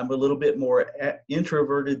 I'm a little bit more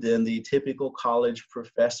introverted than the typical college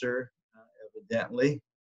professor, evidently.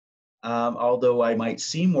 Although I might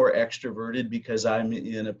seem more extroverted because I'm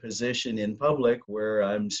in a position in public where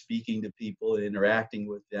I'm speaking to people and interacting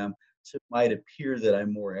with them. So it might appear that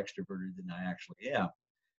I'm more extroverted than I actually am.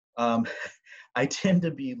 Um, I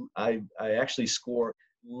actually score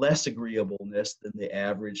less agreeableness than the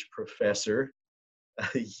average professor.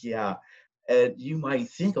 Yeah. And you might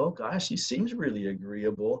think, oh gosh, he seems really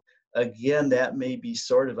agreeable. Again, that may be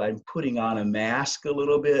sort of, I'm putting on a mask a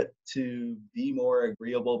little bit to be more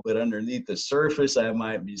agreeable, but underneath the surface, I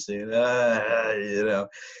might be saying, yeah,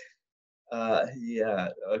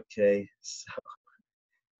 okay. So,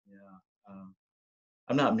 yeah.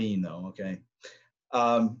 I'm not mean though, okay.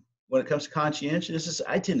 When it comes to conscientiousness,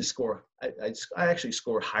 I tend to score, I actually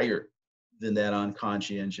score higher than that on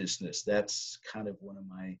conscientiousness. That's kind of one of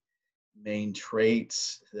my main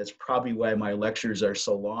traits. That's probably why my lectures are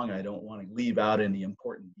so long. I don't want to leave out any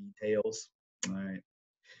important details. All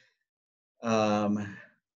right.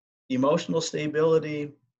 Emotional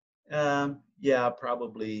stability, yeah,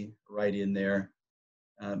 probably right in there,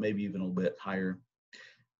 maybe even a little bit higher.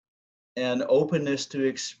 And openness to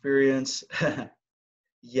experience,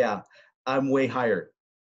 yeah, I'm way higher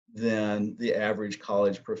than the average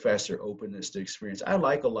college professor. Openness to experience. I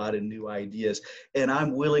like a lot of new ideas, and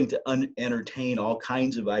I'm willing to entertain all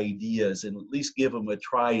kinds of ideas and at least give them a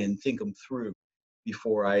try and think them through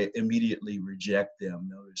before I immediately reject them.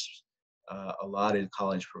 Notice a lot of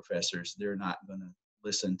college professors, they're not going to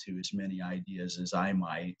listen to as many ideas as I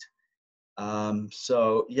might.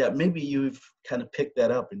 So yeah, maybe you've kind of picked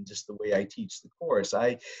that up in just the way I teach the course.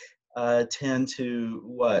 I tend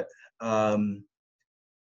to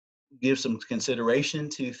give some consideration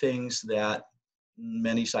to things that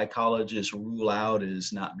many psychologists rule out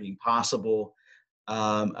as not being possible.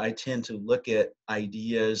 I tend to look at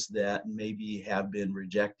ideas that maybe have been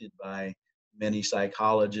rejected by many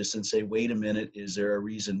psychologists and say, wait a minute, is there a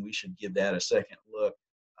reason we should give that a second look?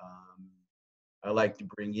 Um, I like to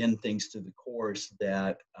bring in things to the course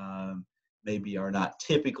that maybe are not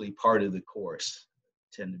typically part of the course,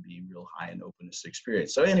 tend to be real high in openness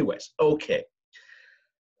experience. So anyways, okay.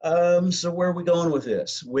 So where are we going with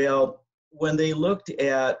this? Well, when they looked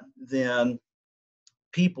at then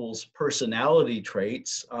people's personality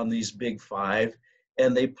traits on these big five,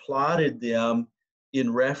 and they plotted them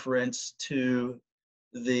in reference to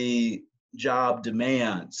the job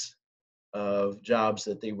demands of jobs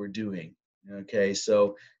that they were doing. Okay,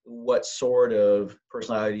 so what sort of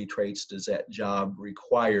personality traits does that job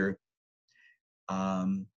require?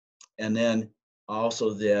 Um, and then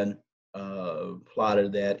also then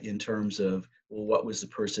plotted that in terms of, well, what was the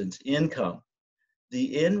person's income?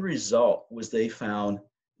 The end result was they found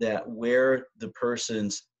that where the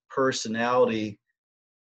person's personality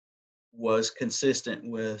was consistent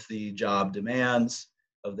with the job demands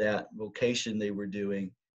of that vocation they were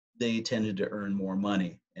doing, they tended to earn more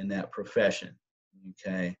money in that profession.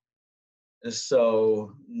 Okay.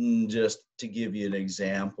 So, just to give you an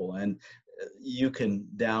example, and you can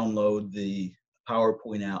download the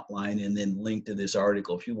PowerPoint outline and then link to this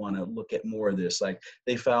article if you want to look at more of this. Like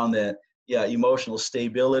they found that, yeah, emotional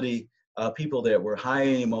stability, people that were high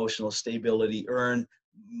in emotional stability earn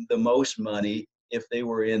the most money if they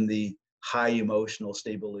were in the high emotional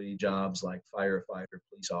stability jobs like firefighter,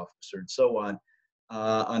 police officer, and so on.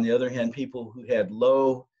 On the other hand, people who had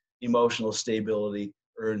low emotional stability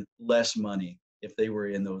earn less money if they were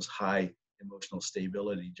in those high emotional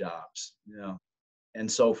stability jobs, you know, and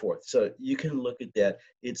so forth. So you can look at that.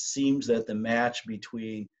 It seems that the match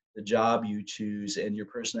between the job you choose and your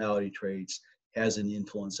personality traits has an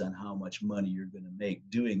influence on how much money you're going to make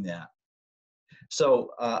doing that.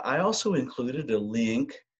 So I also included a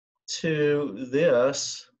link to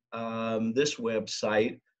this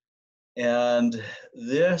website, and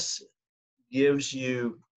this gives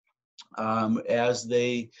you, as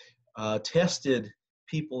they tested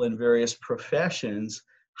people in various professions,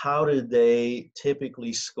 how did they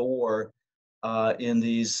typically score in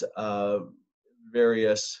these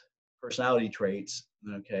various personality traits?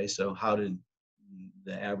 Okay, so how did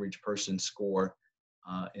the average person score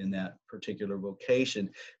in that particular vocation?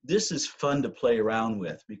 This is fun to play around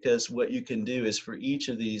with, because what you can do is for each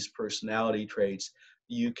of these personality traits,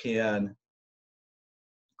 you can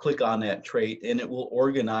click on that trait and it will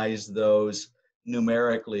organize those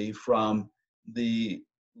numerically from the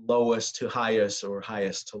lowest to highest or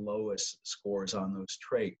highest to lowest scores on those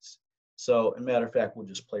traits. So, as a matter of fact, we'll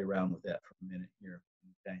just play around with that for a minute here.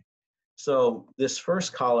 Okay. So this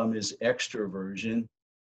first column is extroversion.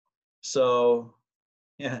 So,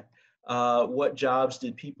 yeah, what jobs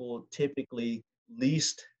did people typically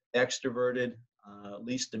least extroverted,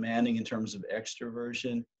 least demanding in terms of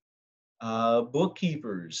extroversion?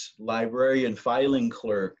 Bookkeepers, librarian, filing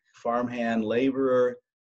clerk, farmhand, laborer,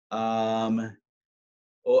 um,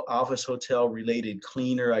 office hotel related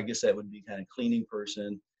cleaner, I guess that would be kind of cleaning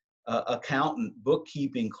person, accountant,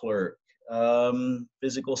 bookkeeping clerk,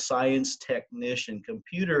 physical science technician,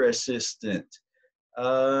 computer assistant,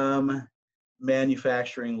 um,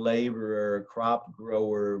 manufacturing laborer, crop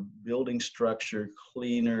grower, building structure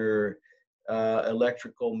cleaner,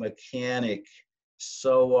 electrical mechanic,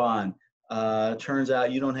 so on. Turns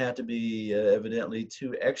out you don't have to be evidently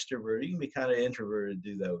too extroverted. You can be kind of introverted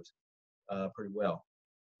to do those pretty well.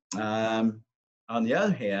 On the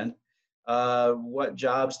other hand, what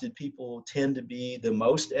jobs did people tend to be the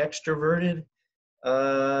most extroverted?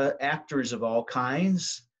 Actors of all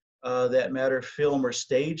kinds, that matter, film or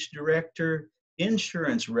stage director,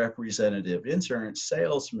 insurance representative, insurance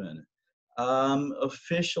salesman,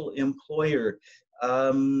 official employer,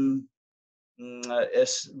 a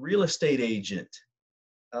real estate agent,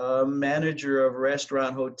 manager of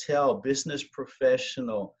restaurant, hotel, business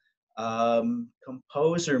professional,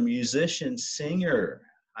 composer, musician, singer,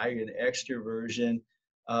 high in extroversion,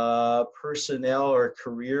 personnel or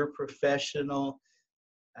career professional,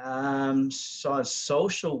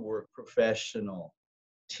 social work professional,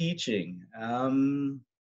 teaching,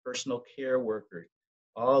 personal care worker.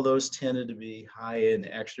 All those tended to be high in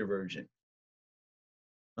extroversion.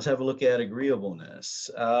 Let's have a look at agreeableness.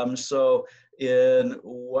 So in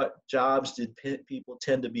what jobs did people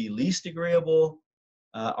tend to be least agreeable?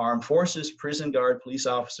 Armed forces, prison guard, police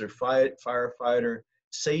officer, firefighter,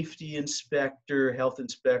 safety inspector, health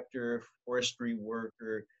inspector, forestry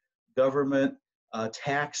worker, government,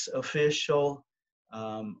 tax official,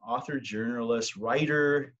 author, journalist,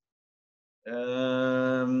 writer,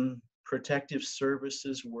 protective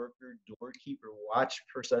services worker, doorkeeper, watch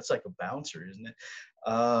person. That's like a bouncer, isn't it?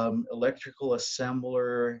 Electrical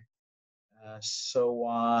assembler, so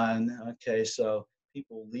on. Okay, so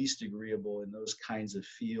people least agreeable in those kinds of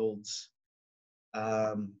fields.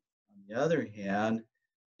 On the other hand,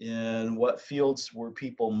 in what fields were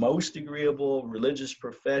people most agreeable? Religious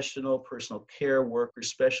professional, personal care worker,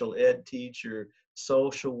 special ed teacher,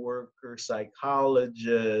 social worker,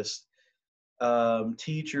 psychologist,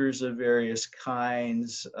 teachers of various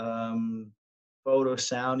kinds, photo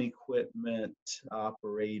sound equipment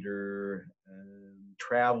operator,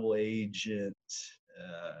 travel agent,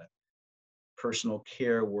 uh, personal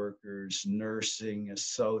care workers, nursing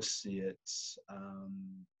associates,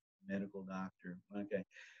 medical doctor. Okay.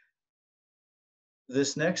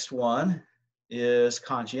 This next one is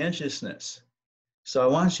conscientiousness. So I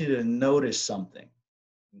want you to notice something.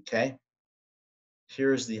 Okay.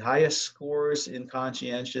 Here's the highest scores in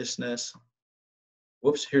conscientiousness.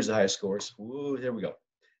 Whoops, here's the highest scores. Ooh, here we go.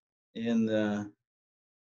 In the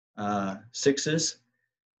sixes,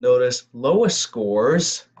 notice lowest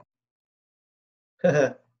scores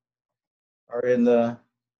are in the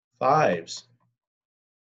fives.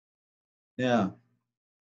 Yeah.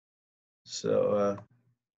 So,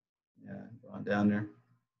 yeah, go on down there.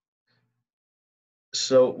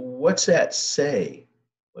 So, what's that say?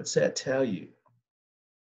 What's that tell you?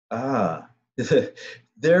 Ah,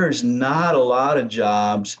 there's not a lot of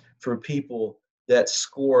jobs for people that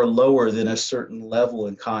score lower than a certain level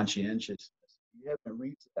in conscientiousness. If you haven't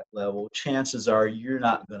reached that level, chances are you're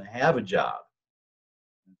not going to have a job.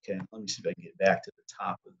 Okay, let me see if I can get back to the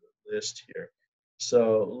top of the list here.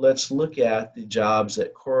 So let's look at the jobs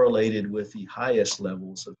that correlated with the highest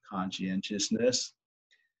levels of conscientiousness.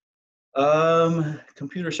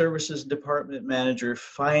 Computer services department manager,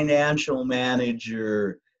 financial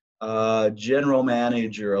manager, general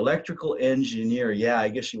manager, electrical engineer. Yeah, I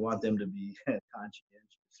guess you want them to be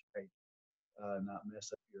conscientious, right? Not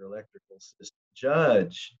mess up your electrical system.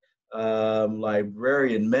 Judge,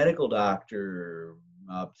 librarian, medical doctor,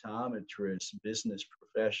 optometrist, business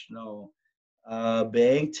professional,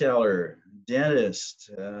 bank teller,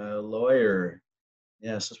 dentist, lawyer.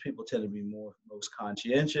 Yes, those people tend to be most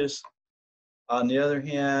conscientious. On the other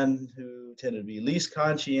hand, who tend to be least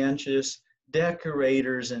conscientious,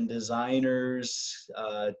 decorators and designers,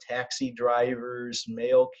 taxi drivers,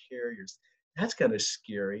 mail carriers. That's kind of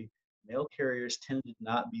scary. Mail carriers tend to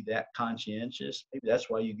not be that conscientious. Maybe that's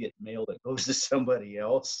why you get mail that goes to somebody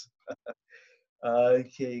else.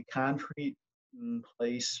 Okay, concrete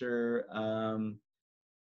placer,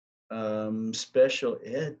 special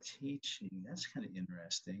ed teaching. That's kind of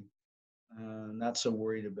interesting. Not so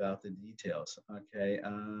worried about the details. Okay.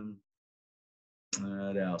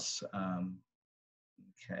 What else?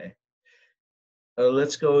 Okay.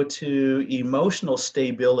 Let's go to emotional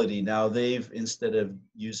stability. Now they've, instead of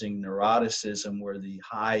using neuroticism where the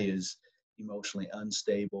high is emotionally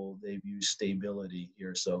unstable, they've used stability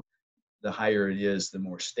here. So the higher it is, the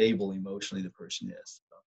more stable emotionally the person is.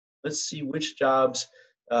 So let's see which jobs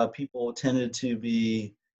people tended to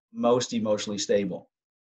be most emotionally stable.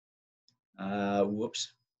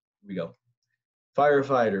 Whoops, here we go.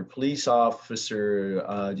 Firefighter, police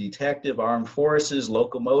officer, detective, armed forces,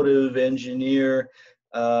 locomotive engineer,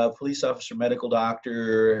 police officer, medical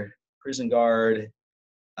doctor, prison guard,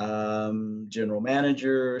 general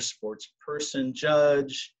manager, sports person,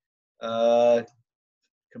 judge, uh,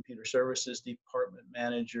 computer services department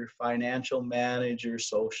manager, financial manager,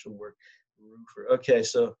 social work, roofer. Okay,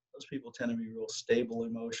 so those people tend to be real stable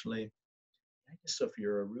emotionally. I guess so if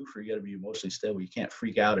you're a roofer, you got to be emotionally stable. You can't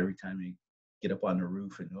freak out every time you get up on the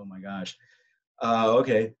roof and oh my gosh.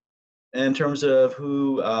 Okay. In terms of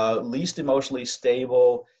who least emotionally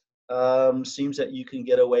stable, seems that you can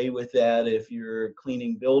get away with that if you're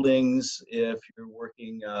cleaning buildings, if you're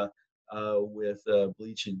working with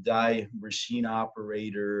bleach and dye machine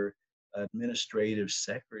operator, administrative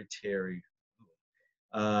secretary,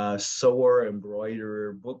 sewer,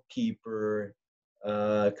 embroiderer, bookkeeper,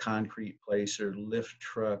 concrete placer, lift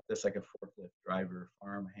truck, that's like a forklift driver,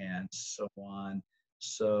 farmhand, so on.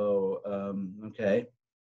 So, okay.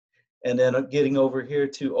 And then getting over here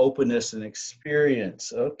to openness and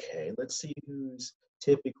experience. Okay, let's see who's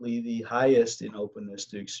typically the highest in openness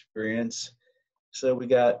to experience. So we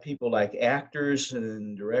got people like actors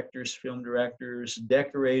and directors, film directors,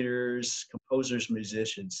 decorators, composers,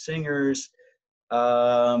 musicians, singers,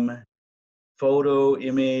 um, photo,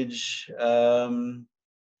 image,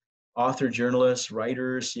 author, journalists,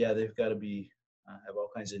 writers. Yeah, they've got to be have all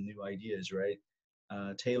kinds of new ideas, right?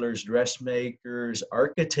 Tailors, dressmakers,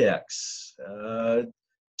 architects,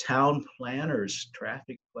 town planners,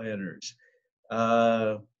 traffic planners.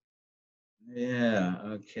 Uh, yeah,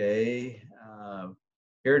 okay.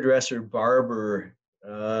 Hairdresser, barber,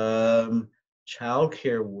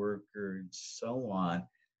 childcare worker, and so on.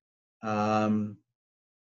 Um,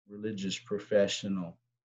 Religious professional.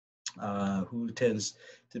 Who tends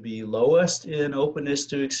to be lowest in openness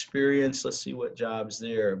to experience? Let's see what jobs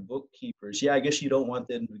there. Bookkeepers. Yeah, I guess you don't want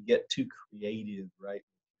them to get too creative, right?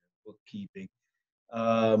 Bookkeeping.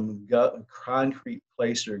 Concrete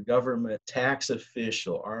placer, government, tax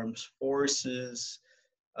official, armed forces,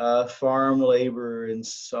 farm labor, and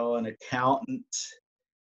so on. Accountant.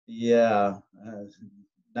 Yeah,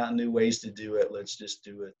 not new ways to do it. Let's just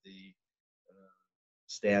do it the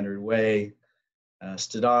standard way.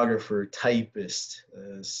 Stenographer, typist,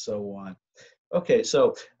 so on. Okay,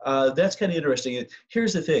 so that's kind of interesting.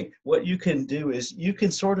 Here's the thing. What you can do is you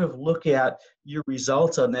can sort of look at your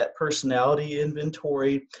results on that personality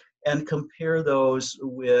inventory and compare those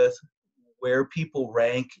with where people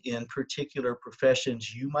rank in particular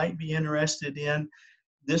professions you might be interested in.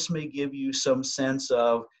 This may give you some sense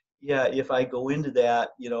of, yeah, if I go into that,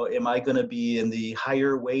 am I going to be in the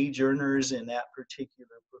higher wage earners in that particular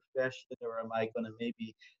profession, or am I going to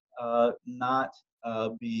maybe not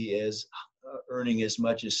be as earning as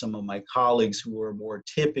much as some of my colleagues who are more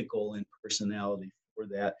typical in personality for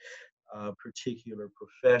that particular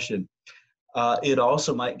profession? It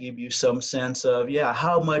also might give you some sense of, yeah,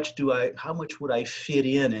 how much would I fit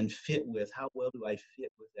in and fit with? How well do I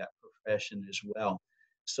fit with that profession as well?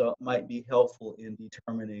 So it might be helpful in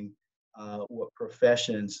determining what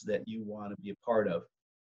professions that you want to be a part of.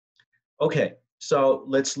 Okay, so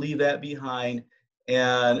let's leave that behind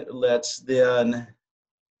and let's then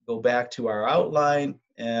go back to our outline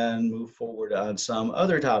and move forward on some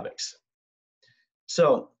other topics.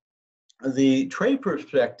 So the trade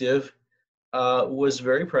perspective was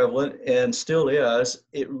very prevalent and still is.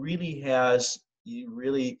 It really has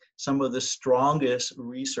some of the strongest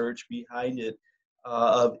research behind it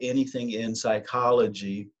of anything in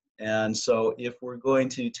psychology. And so if we're going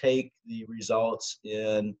to take the results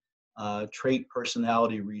in trait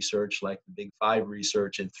personality research, like the Big Five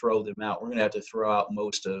research, and throw them out, we're going to have to throw out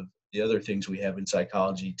most of the other things we have in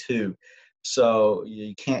psychology too. So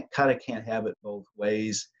you can't have it both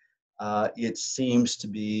ways. It seems to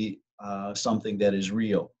be something that is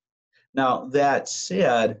real. Now, that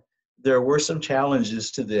said, there were some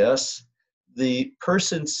challenges to this. The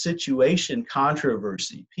person situation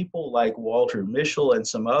controversy, people like Walter Mischel and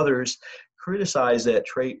some others criticize that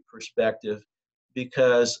trait perspective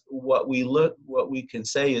because what we can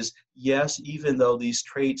say is, yes, even though these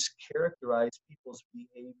traits characterize people's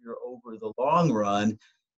behavior over the long run,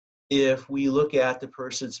 if we look at the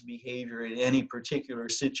person's behavior in any particular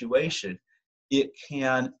situation, it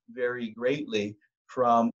can vary greatly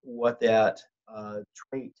from what that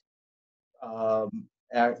trait, how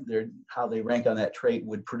they rank on that trait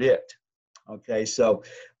would predict. Okay, so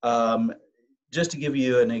um, just to give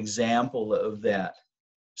you an example of that.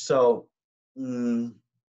 So we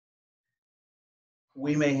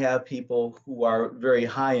may have people who are very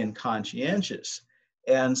high in conscientious.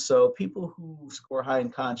 And so people who score high in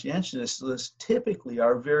conscientiousness typically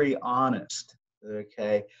are very honest.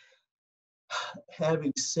 Okay.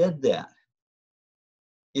 Having said that,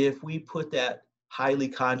 if we put that highly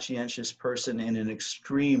conscientious person in an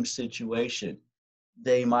extreme situation,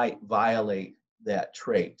 they might violate that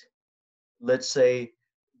trait. Let's say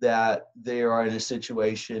that they are in a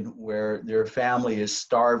situation where their family is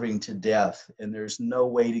starving to death and there's no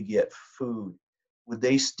way to get food. Would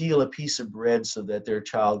they steal a piece of bread so that their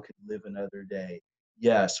child could live another day?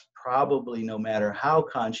 Yes, probably no matter how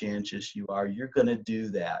conscientious you are, you're going to do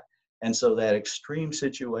that. And so that extreme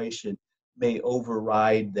situation may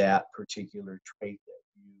override that particular trait that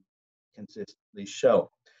you consistently show.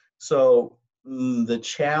 So the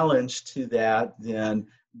challenge to that then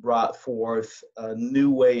brought forth a new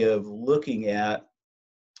way of looking at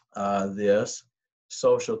this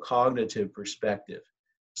social cognitive perspective.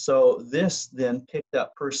 So this then picked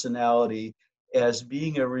up personality as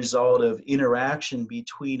being a result of interaction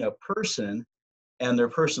between a person and their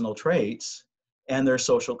personal traits and their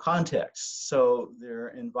social context. So their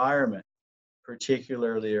environment,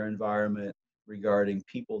 particularly their environment regarding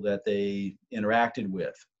people that they interacted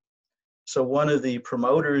with. So one of the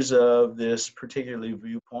promoters of this particular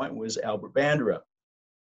viewpoint was Albert Bandura.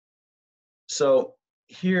 So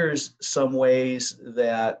here's some ways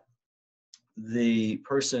that the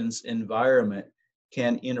person's environment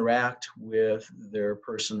can interact with their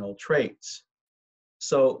personal traits.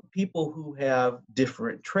 So people who have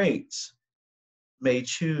different traits may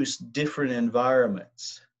choose different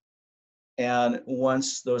environments. And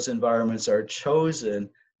once those environments are chosen,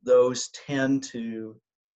 those tend to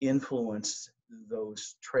influence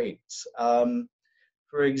those traits.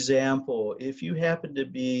 For example, if you happen to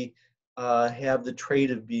be have the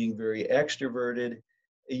trait of being very extroverted.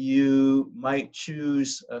 You might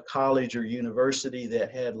choose a college or university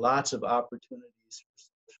that had lots of opportunities for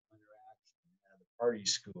social interaction at a party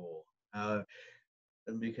school,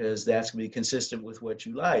 because that's going to be consistent with what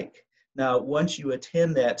you like. Now, once you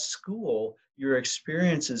attend that school, your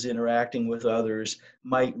experiences interacting with others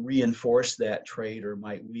might reinforce that trait or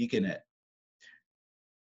might weaken it.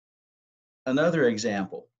 Another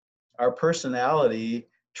example, our personality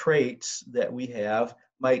traits that we have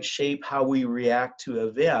might shape how we react to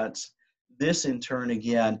events. This, in turn,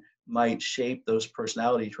 again, might shape those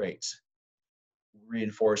personality traits,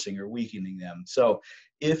 reinforcing or weakening them. So,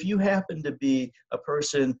 if you happen to be a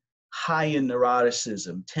person high in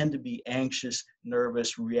neuroticism, tend to be anxious,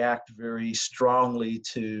 nervous, react very strongly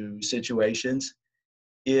to situations,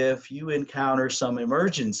 if you encounter some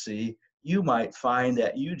emergency, you might find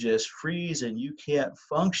that you just freeze and you can't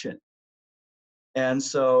function. And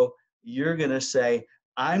so you're going to say,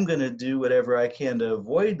 I'm going to do whatever I can to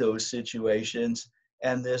avoid those situations.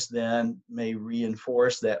 And this then may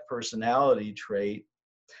reinforce that personality trait.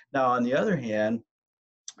 Now, on the other hand,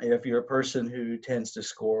 if you're a person who tends to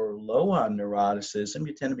score low on neuroticism,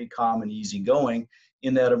 you tend to be calm and easygoing.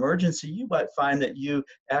 In that emergency, you might find that you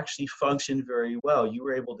actually function very well. You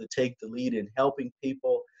were able to take the lead in helping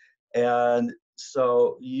people. And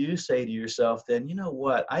so you say to yourself, then, you know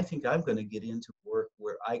what? I think I'm going to get into work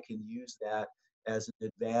where I can use that as an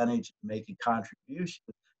advantage, make a contribution.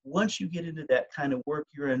 Once you get into that kind of work,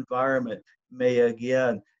 your environment may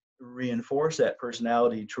again reinforce that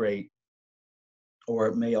personality trait, or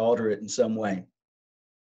it may alter it in some way.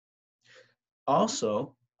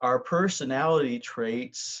 Also, our personality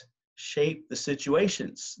traits shape the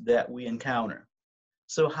situations that we encounter.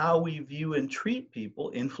 So, how we view and treat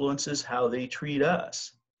people influences how they treat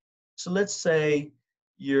us. So, let's say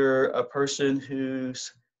you're a person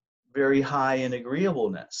who's very high in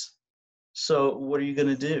agreeableness. So, what are you going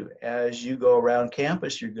to do? As you go around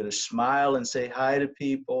campus, you're going to smile and say hi to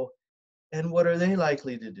people. And what are they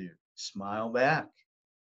likely to do? Smile back.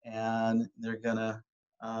 And they're going to,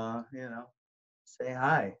 say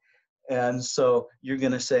hi. And so you're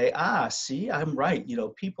going to say, see, I'm right.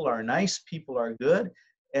 People are nice, people are good.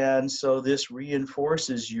 And so this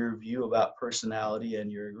reinforces your view about personality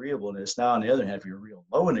and your agreeableness. Now, on the other hand, if you're real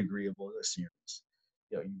low in agreeableness, you're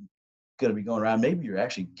going to be going around, maybe you're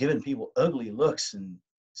actually giving people ugly looks and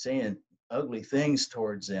saying ugly things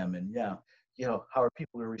towards them. And how are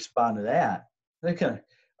people going to respond to that? They're going to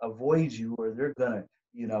avoid you, or they're going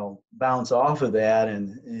to bounce off of that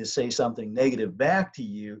and say something negative back to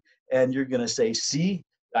you, and you're going to say, "See,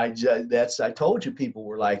 I told you people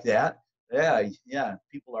were like that. Yeah,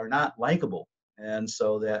 people are not likable." And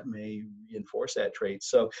so that may reinforce that trait.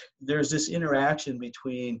 So there's this interaction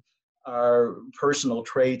between our personal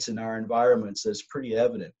traits and our environments that's pretty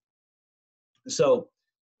evident. So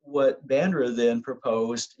what Bandura then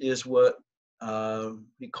proposed is what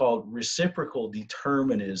he called reciprocal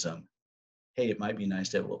determinism. Hey, it might be nice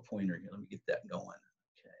to have a little pointer here. Let me get that going.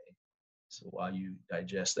 Okay. So while you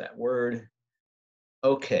digest that word.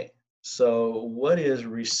 Okay. So what is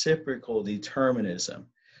reciprocal determinism?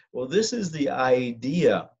 Well, this is the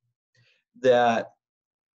idea that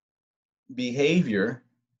behavior,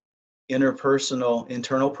 internal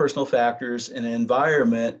personal factors, and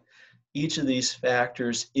environment, each of these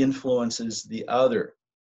factors influences the other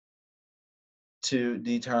to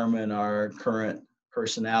determine our current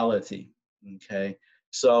personality. Okay.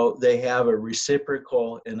 So they have a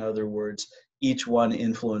reciprocal, in other words, each one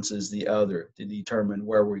influences the other to determine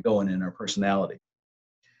where we're going in our personality.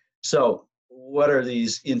 So, what are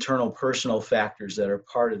these internal personal factors that are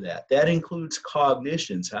part of that? That includes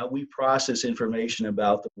cognitions, how we process information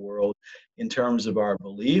about the world in terms of our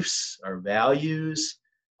beliefs, our values,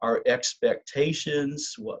 our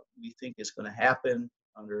expectations, what we think is going to happen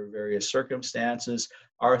under various circumstances,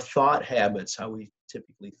 our thought habits, how we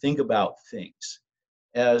typically think about things,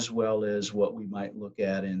 as well as what we might look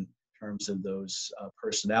at in terms of those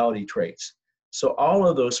personality traits. So all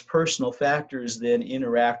of those personal factors then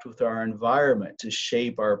interact with our environment to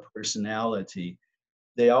shape our personality.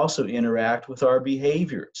 They also interact with our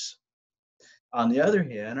behaviors. On the other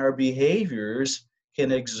hand, our behaviors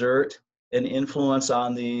can exert an influence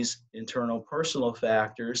on these internal personal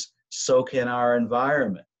factors, so can our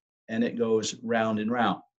environment, and it goes round and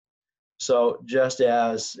round. So just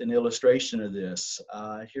as an illustration of this,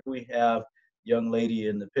 here we have a young lady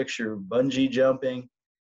in the picture bungee jumping.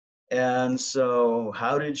 And so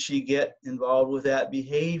how did she get involved with that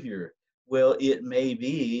behavior? Well, it may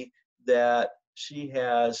be that she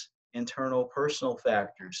has internal personal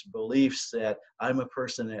factors, beliefs that I'm a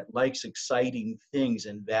person that likes exciting things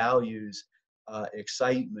and values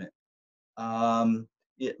excitement.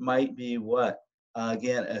 It might be what?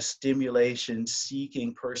 Again, a stimulation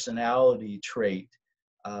seeking personality trait.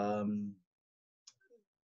 Um,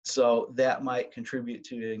 so that might contribute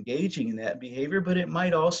to engaging in that behavior, but it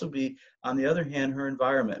might also be, on the other hand, her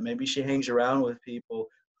environment. Maybe she hangs around with people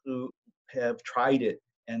who have tried it,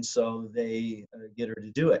 and so they get her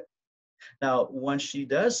to do it. Now, once she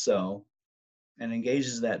does so and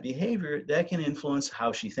engages in that behavior, that can influence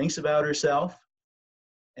how she thinks about herself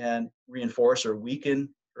and reinforce or weaken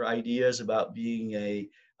her ideas about being a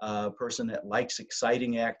person that likes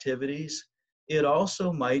exciting activities. It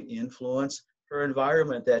also might influence her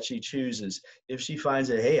environment that she chooses. If she finds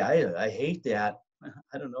that, hey, I hate that,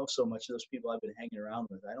 I don't know so much of those people I've been hanging around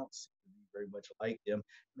with, I don't seem to be very much like them.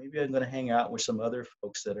 Maybe I'm going to hang out with some other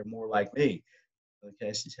folks that are more like me.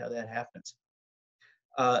 Okay, see how that happens.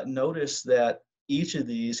 Notice that each of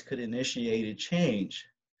these could initiate a change.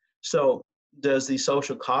 So, does the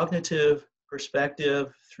social cognitive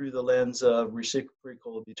perspective through the lens of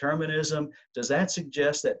reciprocal determinism, does that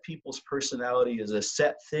suggest that people's personality is a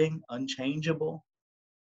set thing, unchangeable?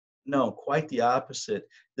 No, quite the opposite.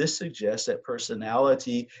 This suggests that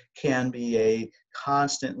personality can be a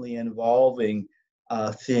constantly evolving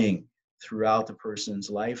thing throughout the person's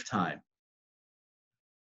lifetime.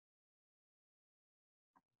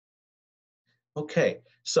 Okay,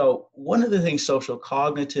 so one of the things social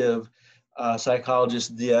cognitive psychologists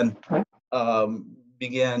then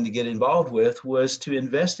began to get involved with was to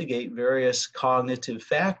investigate various cognitive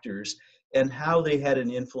factors and how they had an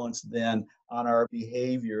influence then on our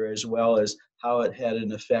behavior, as well as how it had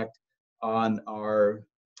an effect on our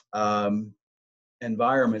um,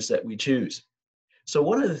 environments that we choose. So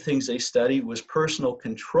one of the things they studied was personal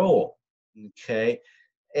control. Okay,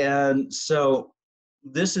 and so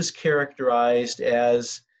this is characterized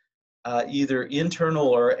as either internal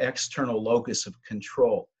or external locus of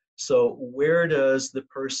control. So where does the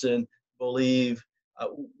person believe, uh,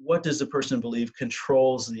 what does the person believe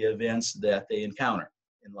controls the events that they encounter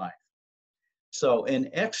in life? So an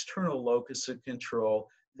external locus of control,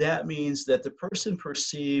 that means that the person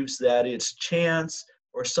perceives that it's chance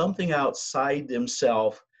or something outside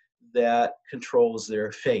themselves that controls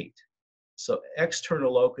their fate. So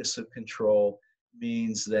external locus of control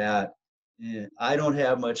means that I don't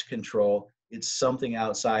have much control. It's something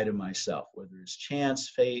outside of myself, whether it's chance,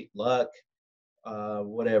 fate, luck,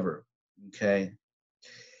 whatever. Okay.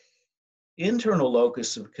 Internal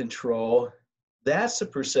locus of control, that's the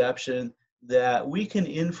perception that we can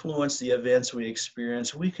influence the events we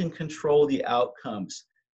experience. We can control the outcomes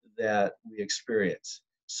that we experience.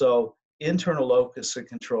 So internal locus of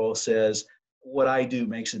control says, what I do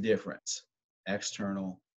makes a difference.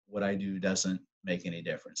 External, what I do doesn't make any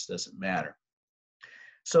difference, doesn't matter.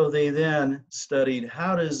 So they then studied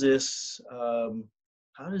how does this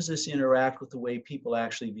interact with the way people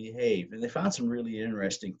actually behave, and they found some really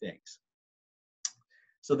interesting things.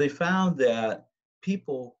 So they found that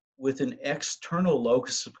people with an external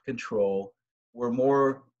locus of control were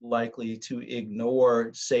more likely to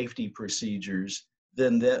ignore safety procedures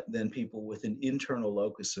than people with an internal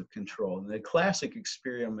locus of control. And the classic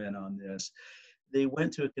experiment on this, they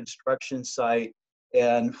went to a construction site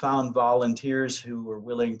and found volunteers who were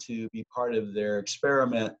willing to be part of their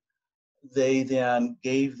experiment. They then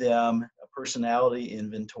gave them a personality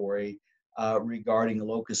inventory regarding the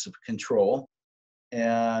locus of control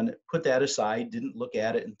and put that aside, didn't look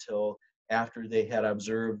at it until after they had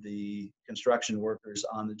observed the construction workers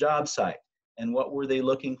on the job site. And what were they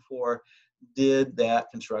looking for? Did that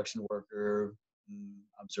construction worker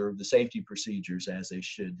observe the safety procedures as they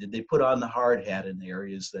should? Did they put on the hard hat in the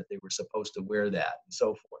areas that they were supposed to wear that, and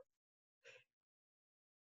so forth?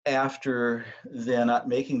 After then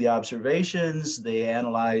making the observations, they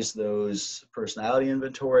analyzed those personality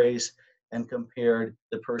inventories and compared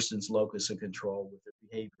the person's locus of control with their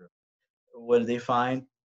behavior. What did they find?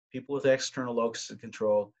 People with external locus of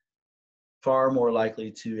control far more likely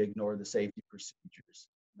to ignore the safety procedures,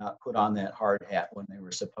 not put on that hard hat when they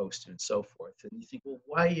were supposed to, and so forth. And you think, well,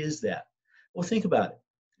 why is that? Well, think about it.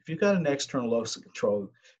 If you've got an external locus of control,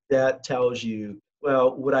 that tells you,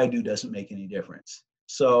 well, what I do doesn't make any difference.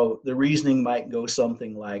 So the reasoning might go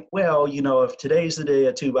something like, well, you know, if today's the day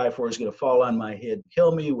a 2x4 is going to fall on my head and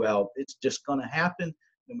kill me, well, it's just going to happen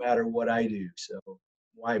no matter what I do. So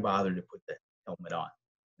why bother to put the helmet on?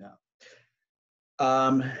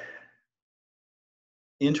 No.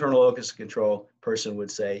 Internal locus of control person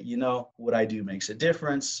would say, you know, what I do makes a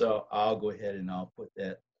difference, so I'll go ahead and I'll put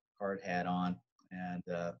that hard hat on and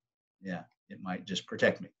Yeah, it might just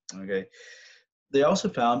protect me. Okay. They also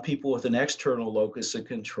found people with an external locus of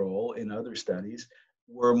control in other studies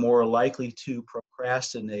were more likely to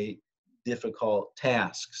procrastinate difficult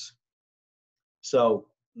tasks. So,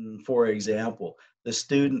 for example, the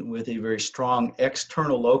student with a very strong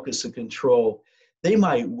external locus of control, they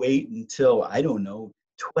might wait until, I don't know,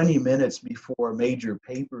 20 minutes before a major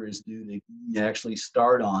paper is due to actually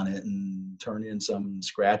start on it and turn in some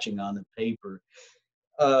scratching on the paper.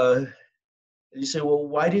 Uh, you say, well,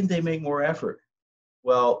 why didn't they make more effort?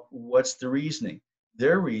 Well, what's the reasoning?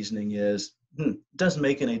 Their reasoning is, it doesn't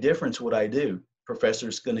make any difference what I do.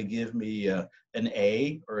 Professor's going to give me an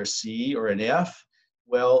A or a C or an F.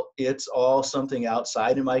 Well, it's all something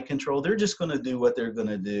outside of my control. They're just going to do what they're going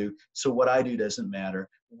to do. So what I do doesn't matter.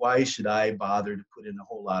 Why should I bother to put in a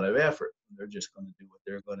whole lot of effort? They're just going to do what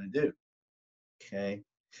they're going to do. Okay.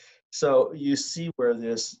 So you see where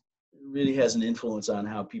this really has an influence on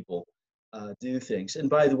how people do things. And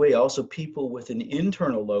by the way, also people with an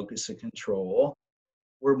internal locus of control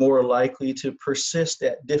were more likely to persist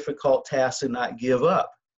at difficult tasks and not give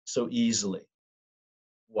up so easily.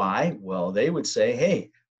 Why? Well, they would say, hey,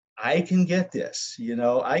 I can get this.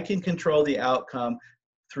 I can control the outcome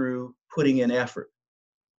through putting in effort.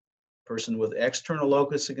 Person with external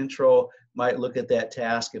locus of control might look at that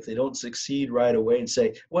task if they don't succeed right away and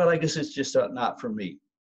say, well, I guess it's just not for me,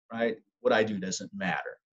 right? What I do doesn't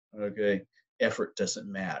matter. Okay. Effort doesn't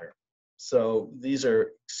matter. So these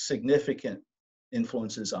are significant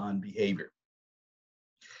influences on behavior.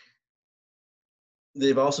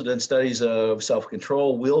 They've also done studies of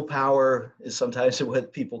self-control. Willpower is sometimes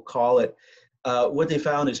what people call it. What they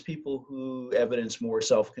found is people who evidence more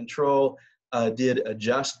self-control did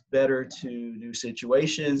adjust better to new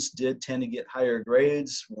situations, did tend to get higher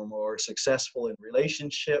grades, were more successful in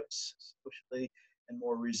relationships, socially, and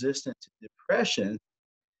more resistant to depression.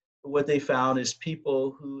 But what they found is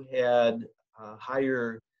people who had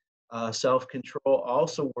higher self-control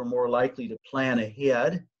also were more likely to plan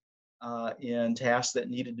ahead in tasks that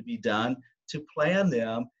needed to be done, to plan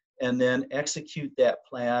them and then execute that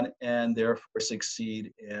plan and therefore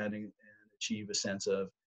succeed and achieve a sense of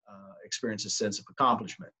experience a sense of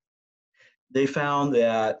accomplishment. They found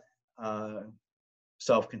that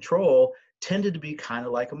self-control tended to be kind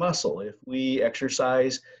of like a muscle. If we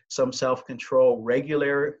exercise some self-control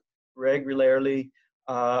regularly,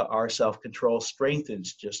 our self-control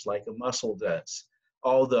strengthens just like a muscle does.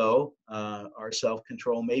 Although our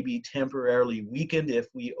self-control may be temporarily weakened if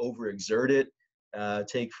we overexert it.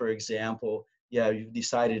 Take, for example, you've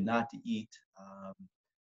decided not to eat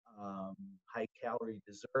high-calorie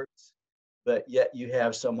desserts, but yet you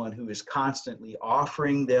have someone who is constantly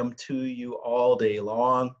offering them to you all day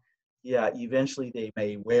long. Eventually they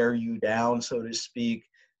may wear you down, so to speak.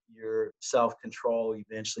 Your self-control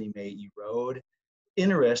eventually may erode.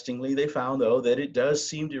 Interestingly, they found, though, that it does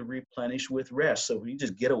seem to replenish with rest. So we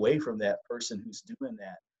just get away from that person who's doing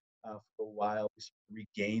that for a while,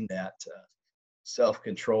 regain that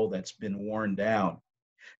self-control that's been worn down.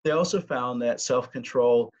 They also found that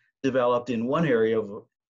self-control developed in one area of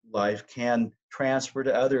life can transfer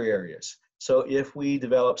to other areas. So if we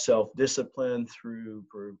develop self-discipline through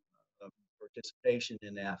participation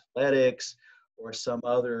in athletics or some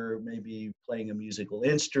other, maybe playing a musical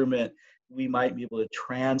instrument, we might be able to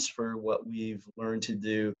transfer what we've learned to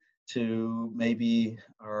do to maybe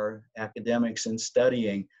our academics and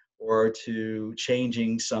studying or to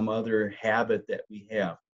changing some other habit that we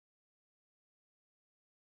have.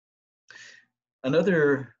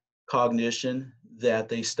 Another cognition that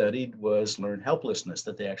they studied was learned helplessness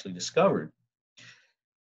that they actually discovered.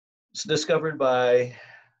 It's discovered by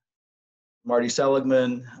Marty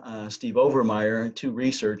Seligman, Steve Overmyer, two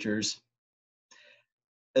researchers.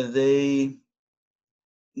 They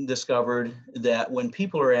discovered that when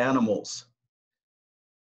people or animals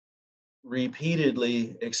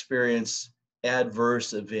repeatedly experience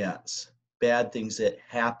adverse events, bad things that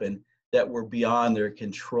happen that were beyond their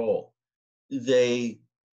control, they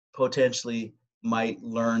potentially might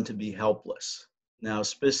learn to be helpless. Now,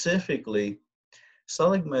 specifically,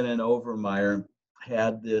 Seligman and Overmyer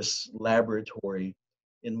had this laboratory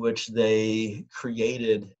in which they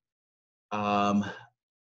created a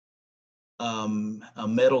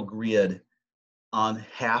metal grid on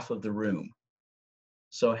half of the room.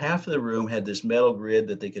 So half of the room had this metal grid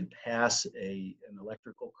that they could pass an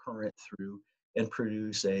electrical current through and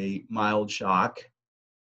produce a mild shock.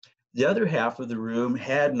 The other half of the room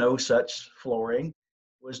had no such flooring,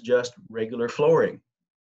 was just regular flooring.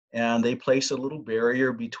 And they placed a little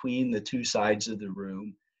barrier between the two sides of the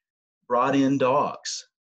room, brought in dogs.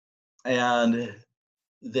 And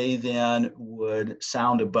They then would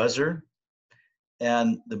sound a buzzer,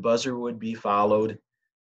 and the buzzer would be followed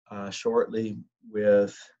shortly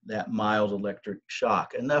with that mild electric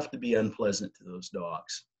shock, enough to be unpleasant to those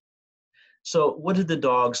dogs. So, what did the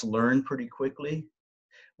dogs learn pretty quickly?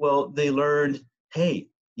 Well, they learned, hey,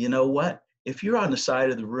 you know what? If you're on the side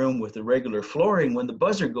of the room with the regular flooring, when the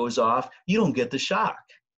buzzer goes off, you don't get the shock.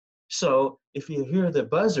 So if you hear the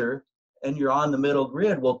buzzer and you're on the middle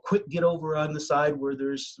grid, well, quick, get over on the side where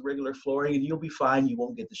there's regular flooring and you'll be fine. You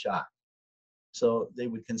won't get the shock. So they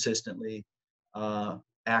would consistently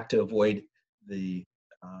act to avoid the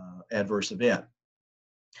adverse event.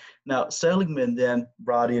 Now, Seligman then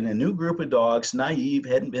brought in a new group of dogs, naive,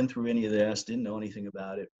 hadn't been through any of this, didn't know anything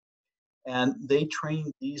about it. And they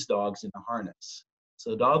trained these dogs in a harness.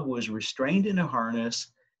 So the dog was restrained in a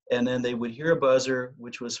harness, and then they would hear a buzzer,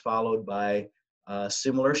 which was followed by a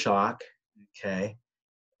similar shock, okay?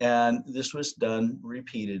 And this was done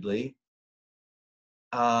repeatedly.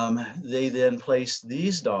 They then placed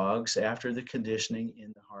these dogs, after the conditioning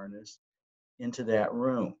in the harness, into that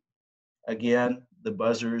room. Again, the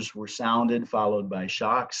buzzers were sounded, followed by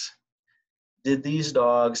shocks. Did these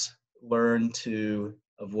dogs learn to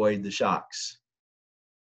avoid the shocks?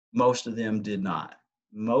 Most of them did not.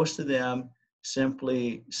 Most of them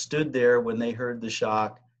simply stood there when they heard the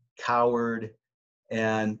shock, cowered,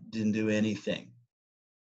 and didn't do anything.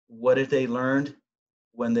 What did they learn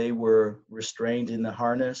when they were restrained in the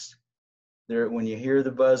harness? When you hear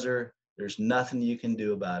the buzzer, there's nothing you can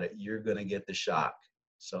do about it. You're going to get the shock.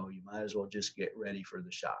 So you might as well just get ready for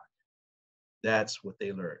the shock. That's what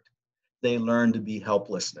they learned. They learned to be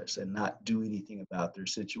helplessness and not do anything about their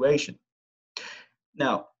situation.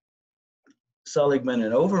 Now, Seligman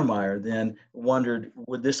and Overmyer then wondered,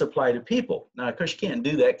 would this apply to people? Now, of course, you can't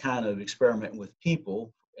do that kind of experiment with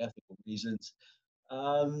people for ethical reasons.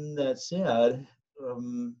 That said,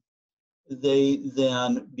 they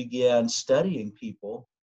then began studying people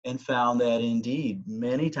and found that indeed,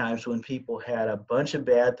 many times when people had a bunch of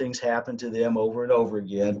bad things happen to them over and over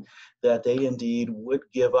again, that they indeed would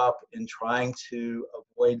give up in trying to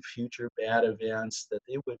avoid future bad events, that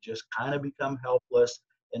they would just kind of become helpless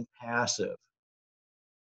and passive.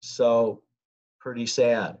 So, pretty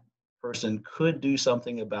sad. Person could do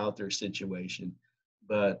something about their situation,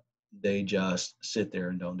 but they just sit there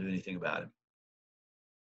and don't do anything about it.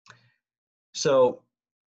 So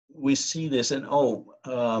we see this, and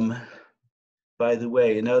by the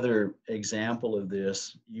way, another example of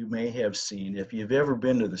this you may have seen if you've ever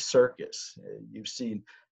been to the circus. You've seen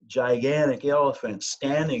gigantic elephants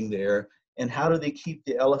standing there, and how do they keep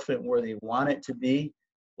the elephant where they want it to be?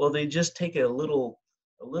 Well, they just take a little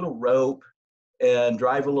rope and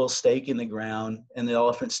drive a little stake in the ground, and the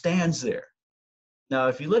elephant stands there. Now,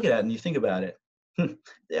 if you look at it and you think about it,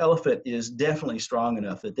 the elephant is definitely strong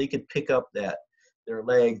enough that they could pick up their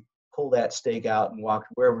leg, pull that stake out, and walk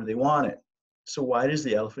wherever they want it. So why does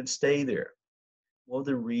the elephant stay there? Well,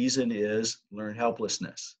 the reason is learned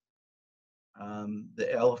helplessness.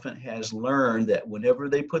 The elephant has learned that whenever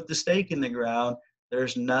they put the stake in the ground,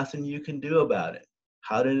 there's nothing you can do about it.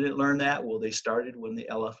 How did it learn that? Well, they started when the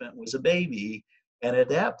elephant was a baby. And at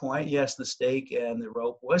that point, yes, the stake and the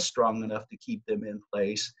rope was strong enough to keep them in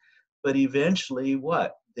place. But eventually,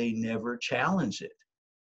 what? They never challenge it.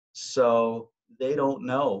 So they don't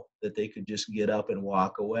know that they could just get up and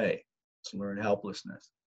walk away. It's learned helplessness.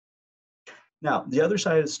 Now, the other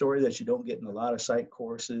side of the story that you don't get in a lot of psych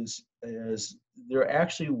courses is there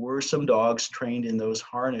actually were some dogs trained in those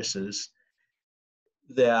harnesses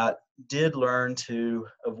that did learn to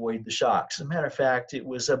avoid the shocks. As a matter of fact, it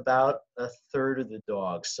was about a third of the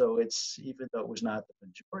dogs. So it's, even though it was not the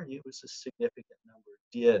majority, it was a significant number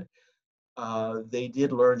did. They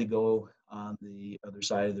did learn to go on the other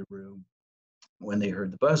side of the room when they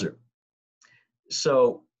heard the buzzer.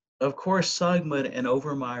 So, of course, Seligman and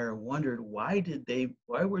Overmyer wondered why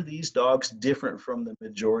were these dogs different from the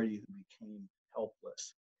majority who became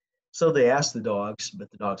helpless? So they asked the dogs, but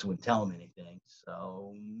the dogs wouldn't tell them anything.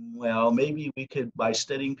 So, well, maybe we could, by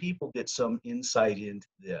studying people, get some insight into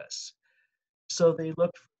this. So they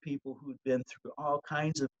looked for people who'd been through all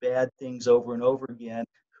kinds of bad things over and over again,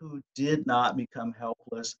 who did not become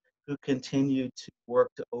helpless, who continued to work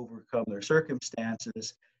to overcome their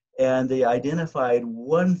circumstances. And they identified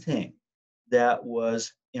one thing that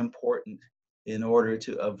was important in order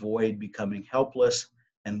to avoid becoming helpless.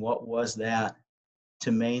 And what was that?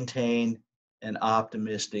 To maintain an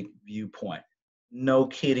optimistic viewpoint. No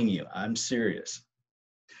kidding you, I'm serious.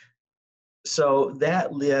 So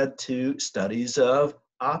that led to studies of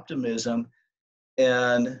optimism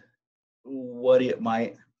and what it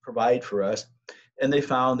might provide for us. And they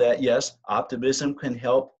found that, yes, optimism can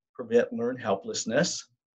help prevent learned helplessness.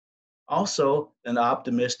 Also, an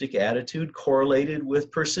optimistic attitude correlated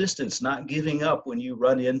with persistence, not giving up when you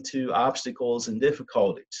run into obstacles and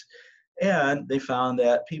difficulties. And they found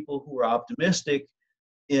that people who are optimistic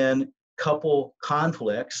in couple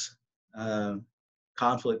conflicts, um,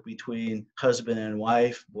 conflict between husband and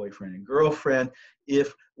wife, boyfriend and girlfriend,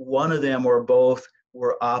 if one of them or both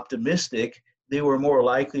were optimistic, they were more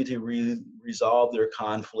likely to resolve their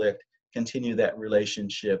conflict, continue that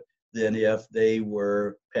relationship, than if they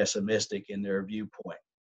were pessimistic in their viewpoint.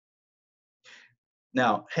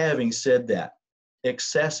 Now, having said that,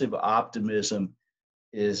 excessive optimism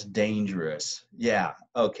is dangerous. Yeah,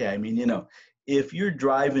 okay. I mean, if you're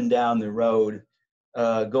driving down the road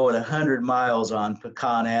going 100 miles on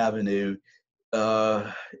Pecan Avenue in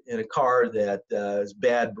a car that has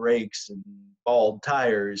bad brakes and bald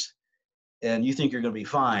tires, and you think you're going to be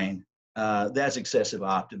fine, that's excessive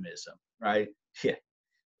optimism, right? Yeah.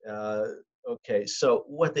 Uh, okay, so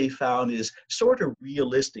what they found is sort of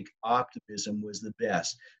realistic optimism was the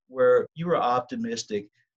best, where you were optimistic,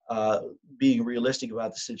 uh, being realistic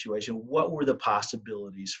about the situation. What were the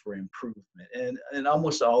possibilities for improvement? And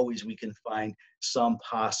almost always we can find some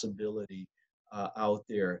possibility out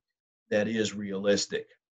there that is realistic.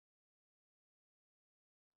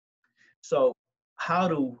 So, how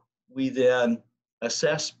do we then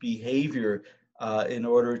assess behavior in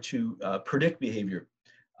order to predict behavior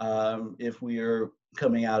if we are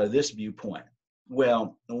coming out of this viewpoint?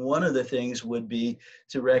 Well, one of the things would be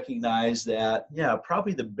to recognize that, yeah,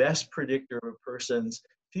 probably the best predictor of a person's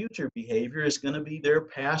future behavior is going to be their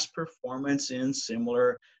past performance in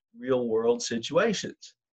similar real world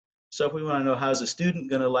situations. So if we want to know how's a student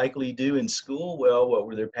going to likely do in school, well, what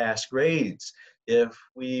were their past grades? If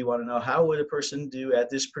we want to know how would a person do at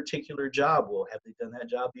this particular job, well, have they done that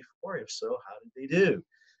job before? If so, how did they do?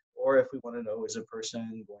 Or if we want to know, is a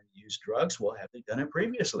person going to use drugs? Well, have they done it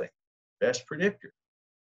previously? Best predictor.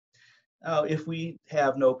 Now, if we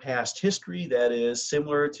have no past history that is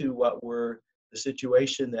similar to what we're the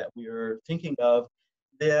situation that we are thinking of,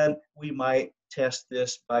 then we might test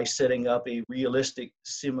this by setting up a realistic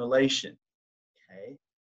simulation. Okay.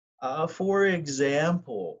 For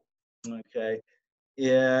example, okay,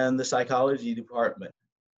 in the psychology department,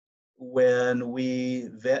 when we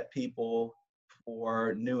vet people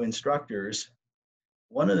for new instructors,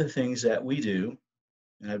 one of the things that we do,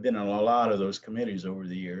 and I've been on a lot of those committees over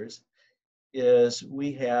the years, is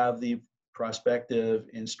we have the prospective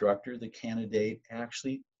instructor, the candidate,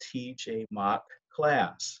 actually teach a mock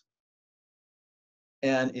class.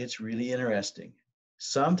 And it's really interesting.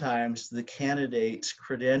 Sometimes the candidate's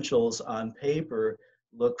credentials on paper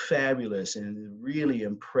look fabulous and really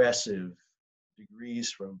impressive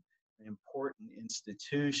degrees from important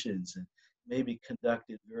institutions and maybe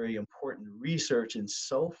conducted very important research and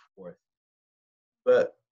so forth.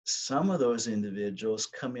 But some of those individuals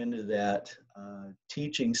come into that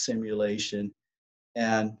teaching simulation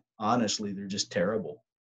and honestly, they're just terrible.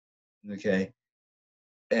 Okay.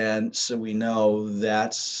 And so we know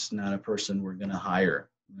that's not a person we're going to hire.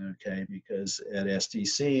 Okay. Because at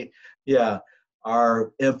STC, yeah,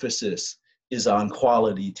 our emphasis is on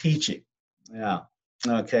quality teaching. Yeah.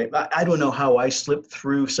 Okay. I don't know how I slipped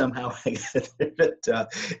through somehow.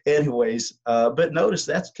 But anyways, but notice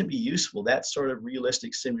that can be useful. That sort of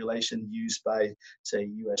realistic simulation used by, say,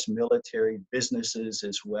 U.S. military businesses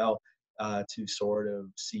as well to sort of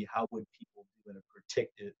see how would people do in a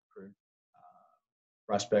predicted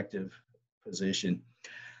prospective position.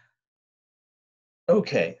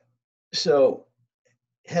 Okay, so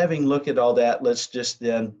having looked at all that, let's just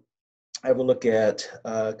then have a look at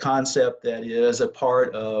a concept that is a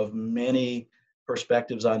part of many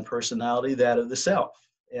perspectives on personality, that of the self.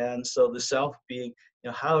 And so the self being,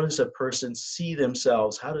 how does a person see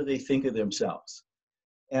themselves? How do they think of themselves?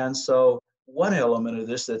 And so one element of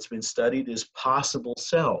this that's been studied is possible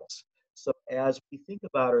selves. So as we think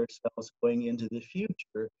about ourselves going into the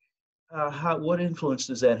future, what influence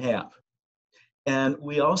does that have? And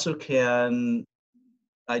we also can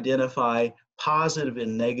identify positive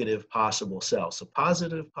and negative possible selves. So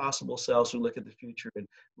positive possible selves, we look at the future and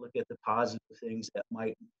look at the positive things that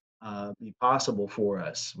might be possible for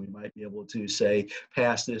us. We might be able to say,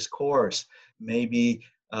 pass this course, maybe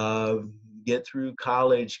get through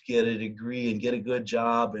college, get a degree, and get a good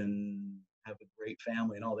job, and have a great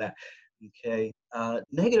family and all that. Okay,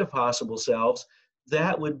 negative possible selves,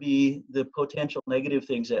 that would be the potential negative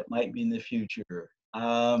things that might be in the future.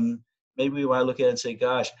 Maybe when I look at it and say,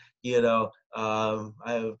 gosh, I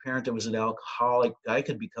have a parent that was an alcoholic. I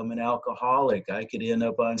could become an alcoholic. I could end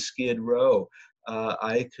up on Skid Row.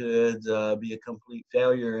 I could be a complete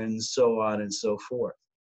failure, and so on and so forth.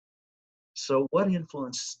 So, what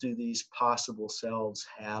influence do these possible selves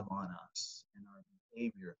have on us and our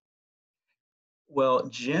behavior? Well,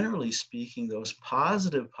 generally speaking, those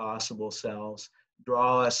positive possible selves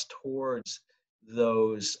draw us towards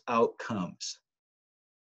those outcomes.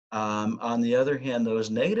 On the other hand, those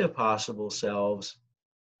negative possible selves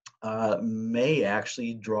may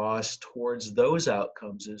actually draw us towards those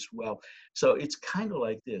outcomes as well. So it's kind of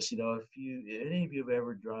like this, if any of you have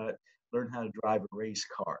ever learned how to drive a race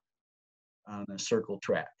car on a circle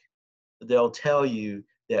track, they'll tell you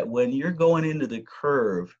that when you're going into the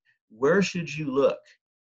curve, where should you look?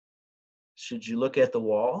 Should you look at the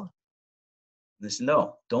wall? And they say,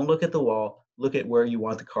 no, don't look at the wall. Look at where you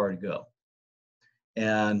want the car to go.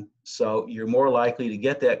 And so you're more likely to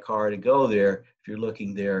get that car to go there if you're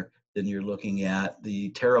looking there than you're looking at the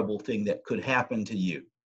terrible thing that could happen to you.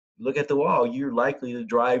 Look at the wall, you're likely to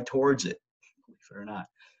drive towards it, believe it or not.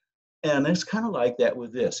 And it's kind of like that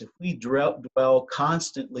with this. If we dwell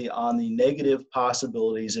constantly on the negative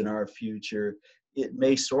possibilities in our future, it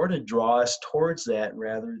may sort of draw us towards that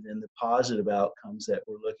rather than the positive outcomes that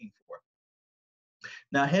we're looking for.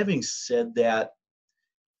 Now, having said that,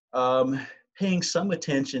 um, paying some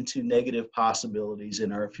attention to negative possibilities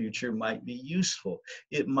in our future might be useful.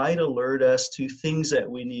 It might alert us to things that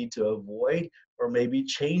we need to avoid, or maybe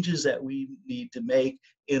changes that we need to make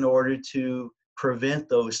in order to prevent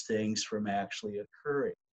those things from actually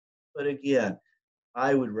occurring. But again,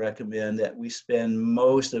 I would recommend that we spend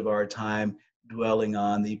most of our time dwelling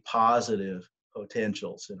on the positive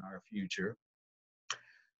potentials in our future.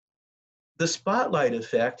 The spotlight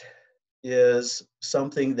effect is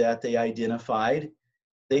something that they identified.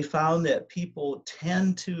 They found that people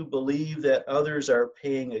tend to believe that others are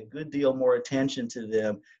paying a good deal more attention to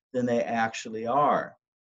them than they actually are.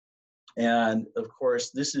 And of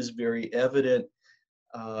course, this is very evident,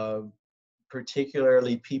 uh,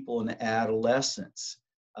 particularly people in adolescence,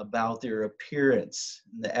 about their appearance.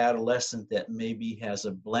 The adolescent that maybe has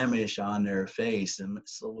a blemish on their face and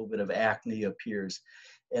a little bit of acne appears,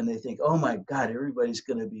 and they think, oh my God, everybody's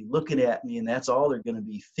going to be looking at me, and that's all they're going to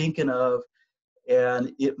be thinking of.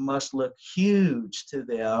 And it must look huge to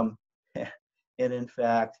them. And in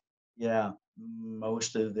fact, yeah,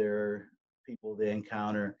 most of their people they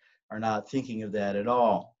encounter are not thinking of that at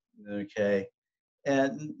all. Okay.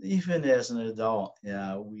 And even as an adult,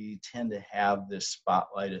 yeah, we tend to have this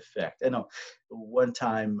spotlight effect. I know one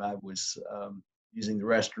time I was using the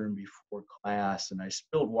restroom before class and I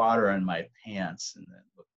spilled water on my pants and that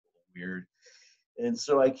looked a little weird. And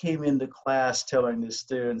so I came into class telling the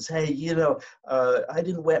students, hey, I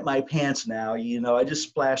didn't wet my pants now. I just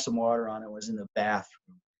splashed some water on it. I was in the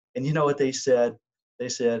bathroom. And you know what they said? They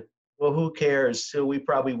said, well, who cares? So we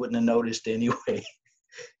probably wouldn't have noticed anyway.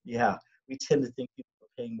 Yeah, we tend to think people are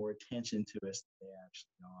paying more attention to us than they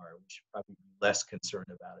actually are. We should probably be less concerned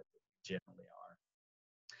about it than we generally are.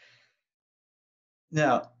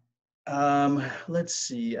 Now, let's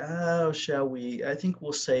see. Shall we? I think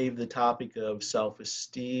we'll save the topic of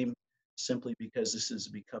self-esteem simply because this is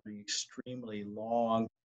becoming extremely long,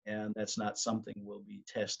 and that's not something we'll be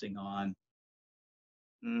testing on.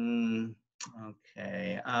 Mm,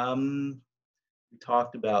 okay. We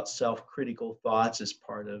talked about self-critical thoughts as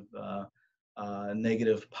part of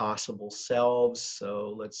negative possible selves.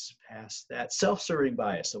 So let's pass that. Self-serving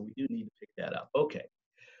bias. So we do need to pick that up. Okay.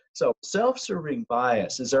 So self-serving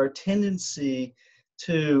bias is our tendency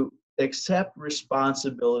to accept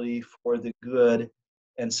responsibility for the good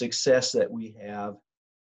and success that we have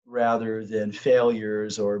rather than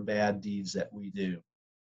failures or bad deeds that we do.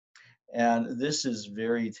 And this is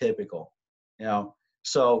very typical.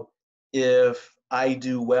 So if I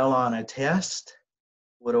do well on a test,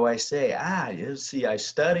 what do I say? You see, I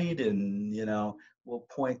studied, and we'll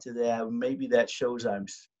point to that. Maybe that shows I'm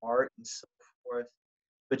smart and so forth.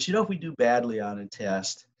 But if we do badly on a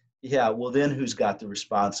test, yeah, well, then who's got the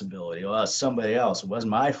responsibility? Well, it's somebody else. It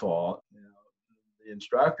wasn't my fault. The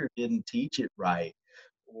instructor didn't teach it right,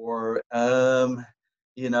 or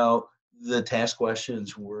you know, the test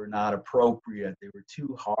questions were not appropriate. They were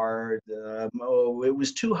too hard. It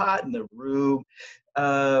was too hot in the room.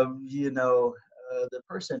 The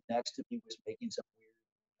person next to me was making some weird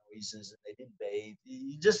noises and they didn't bathe.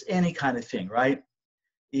 Just any kind of thing, right?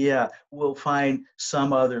 Yeah, we'll find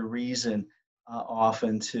some other reason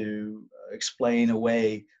often to explain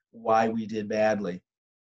away why we did badly.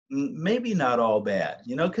 Maybe not all bad,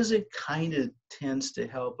 because it kind of tends to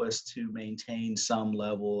help us to maintain some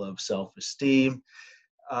level of self-esteem.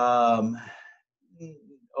 Um,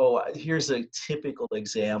 here's a typical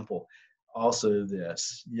example also of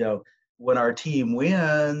this. when our team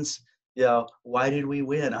wins, why did we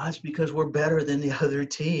win? Oh, it's because we're better than the other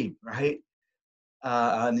team, right?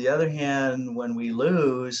 On the other hand, when we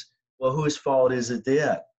lose, well, whose fault is it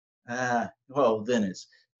then? Well, then it's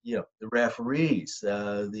the referees.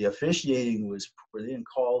 The officiating was poor. They didn't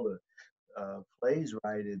call the plays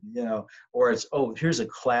right, and or it's, oh, here's a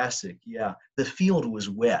classic. Yeah, the field was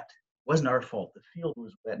wet. It wasn't our fault. The field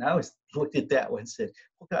was wet. And I always looked at that one and said,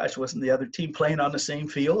 well, gosh, wasn't the other team playing on the same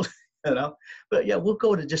field? you know. But yeah, we'll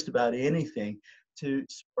go to just about anything to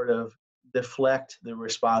sort of deflect the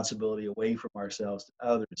responsibility away from ourselves to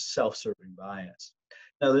others, self-serving bias.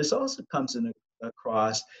 Now, this also comes in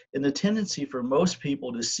across in the tendency for most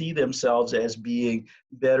people to see themselves as being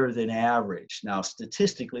better than average. Now,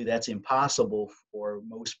 statistically, that's impossible for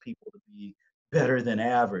most people to be better than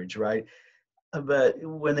average, right? But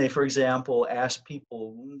when they, for example, ask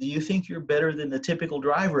people, do you think you're better than the typical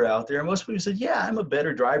driver out there? Most people said, yeah, I'm a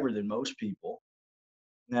better driver than most people.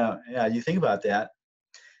 Now, yeah, you think about that.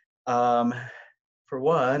 Um, for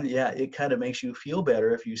one, yeah, it kind of makes you feel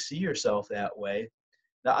better if you see yourself that way.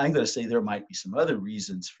 Now, I'm going to say there might be some other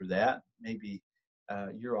reasons for that. Maybe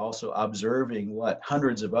you're also observing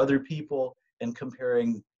hundreds of other people and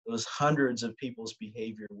comparing those hundreds of people's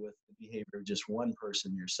behavior with the behavior of just one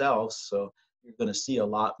person yourself. So you're going to see a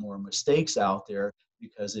lot more mistakes out there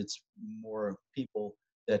because it's more people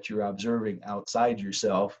that you're observing outside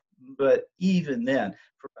yourself. But even then,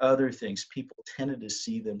 for other things, people tended to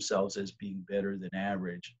see themselves as being better than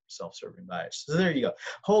average, self-serving bias. So there you go.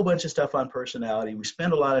 Whole bunch of stuff on personality. We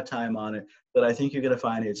spend a lot of time on it, but I think you're going to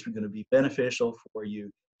find it's going to be beneficial for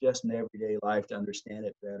you just in everyday life to understand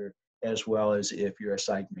it better, as well as if you're a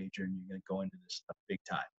psych major and you're going to go into this stuff big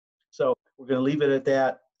time. So we're going to leave it at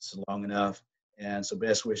that. It's long enough. And so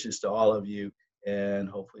best wishes to all of you, and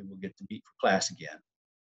hopefully we'll get to meet for class again.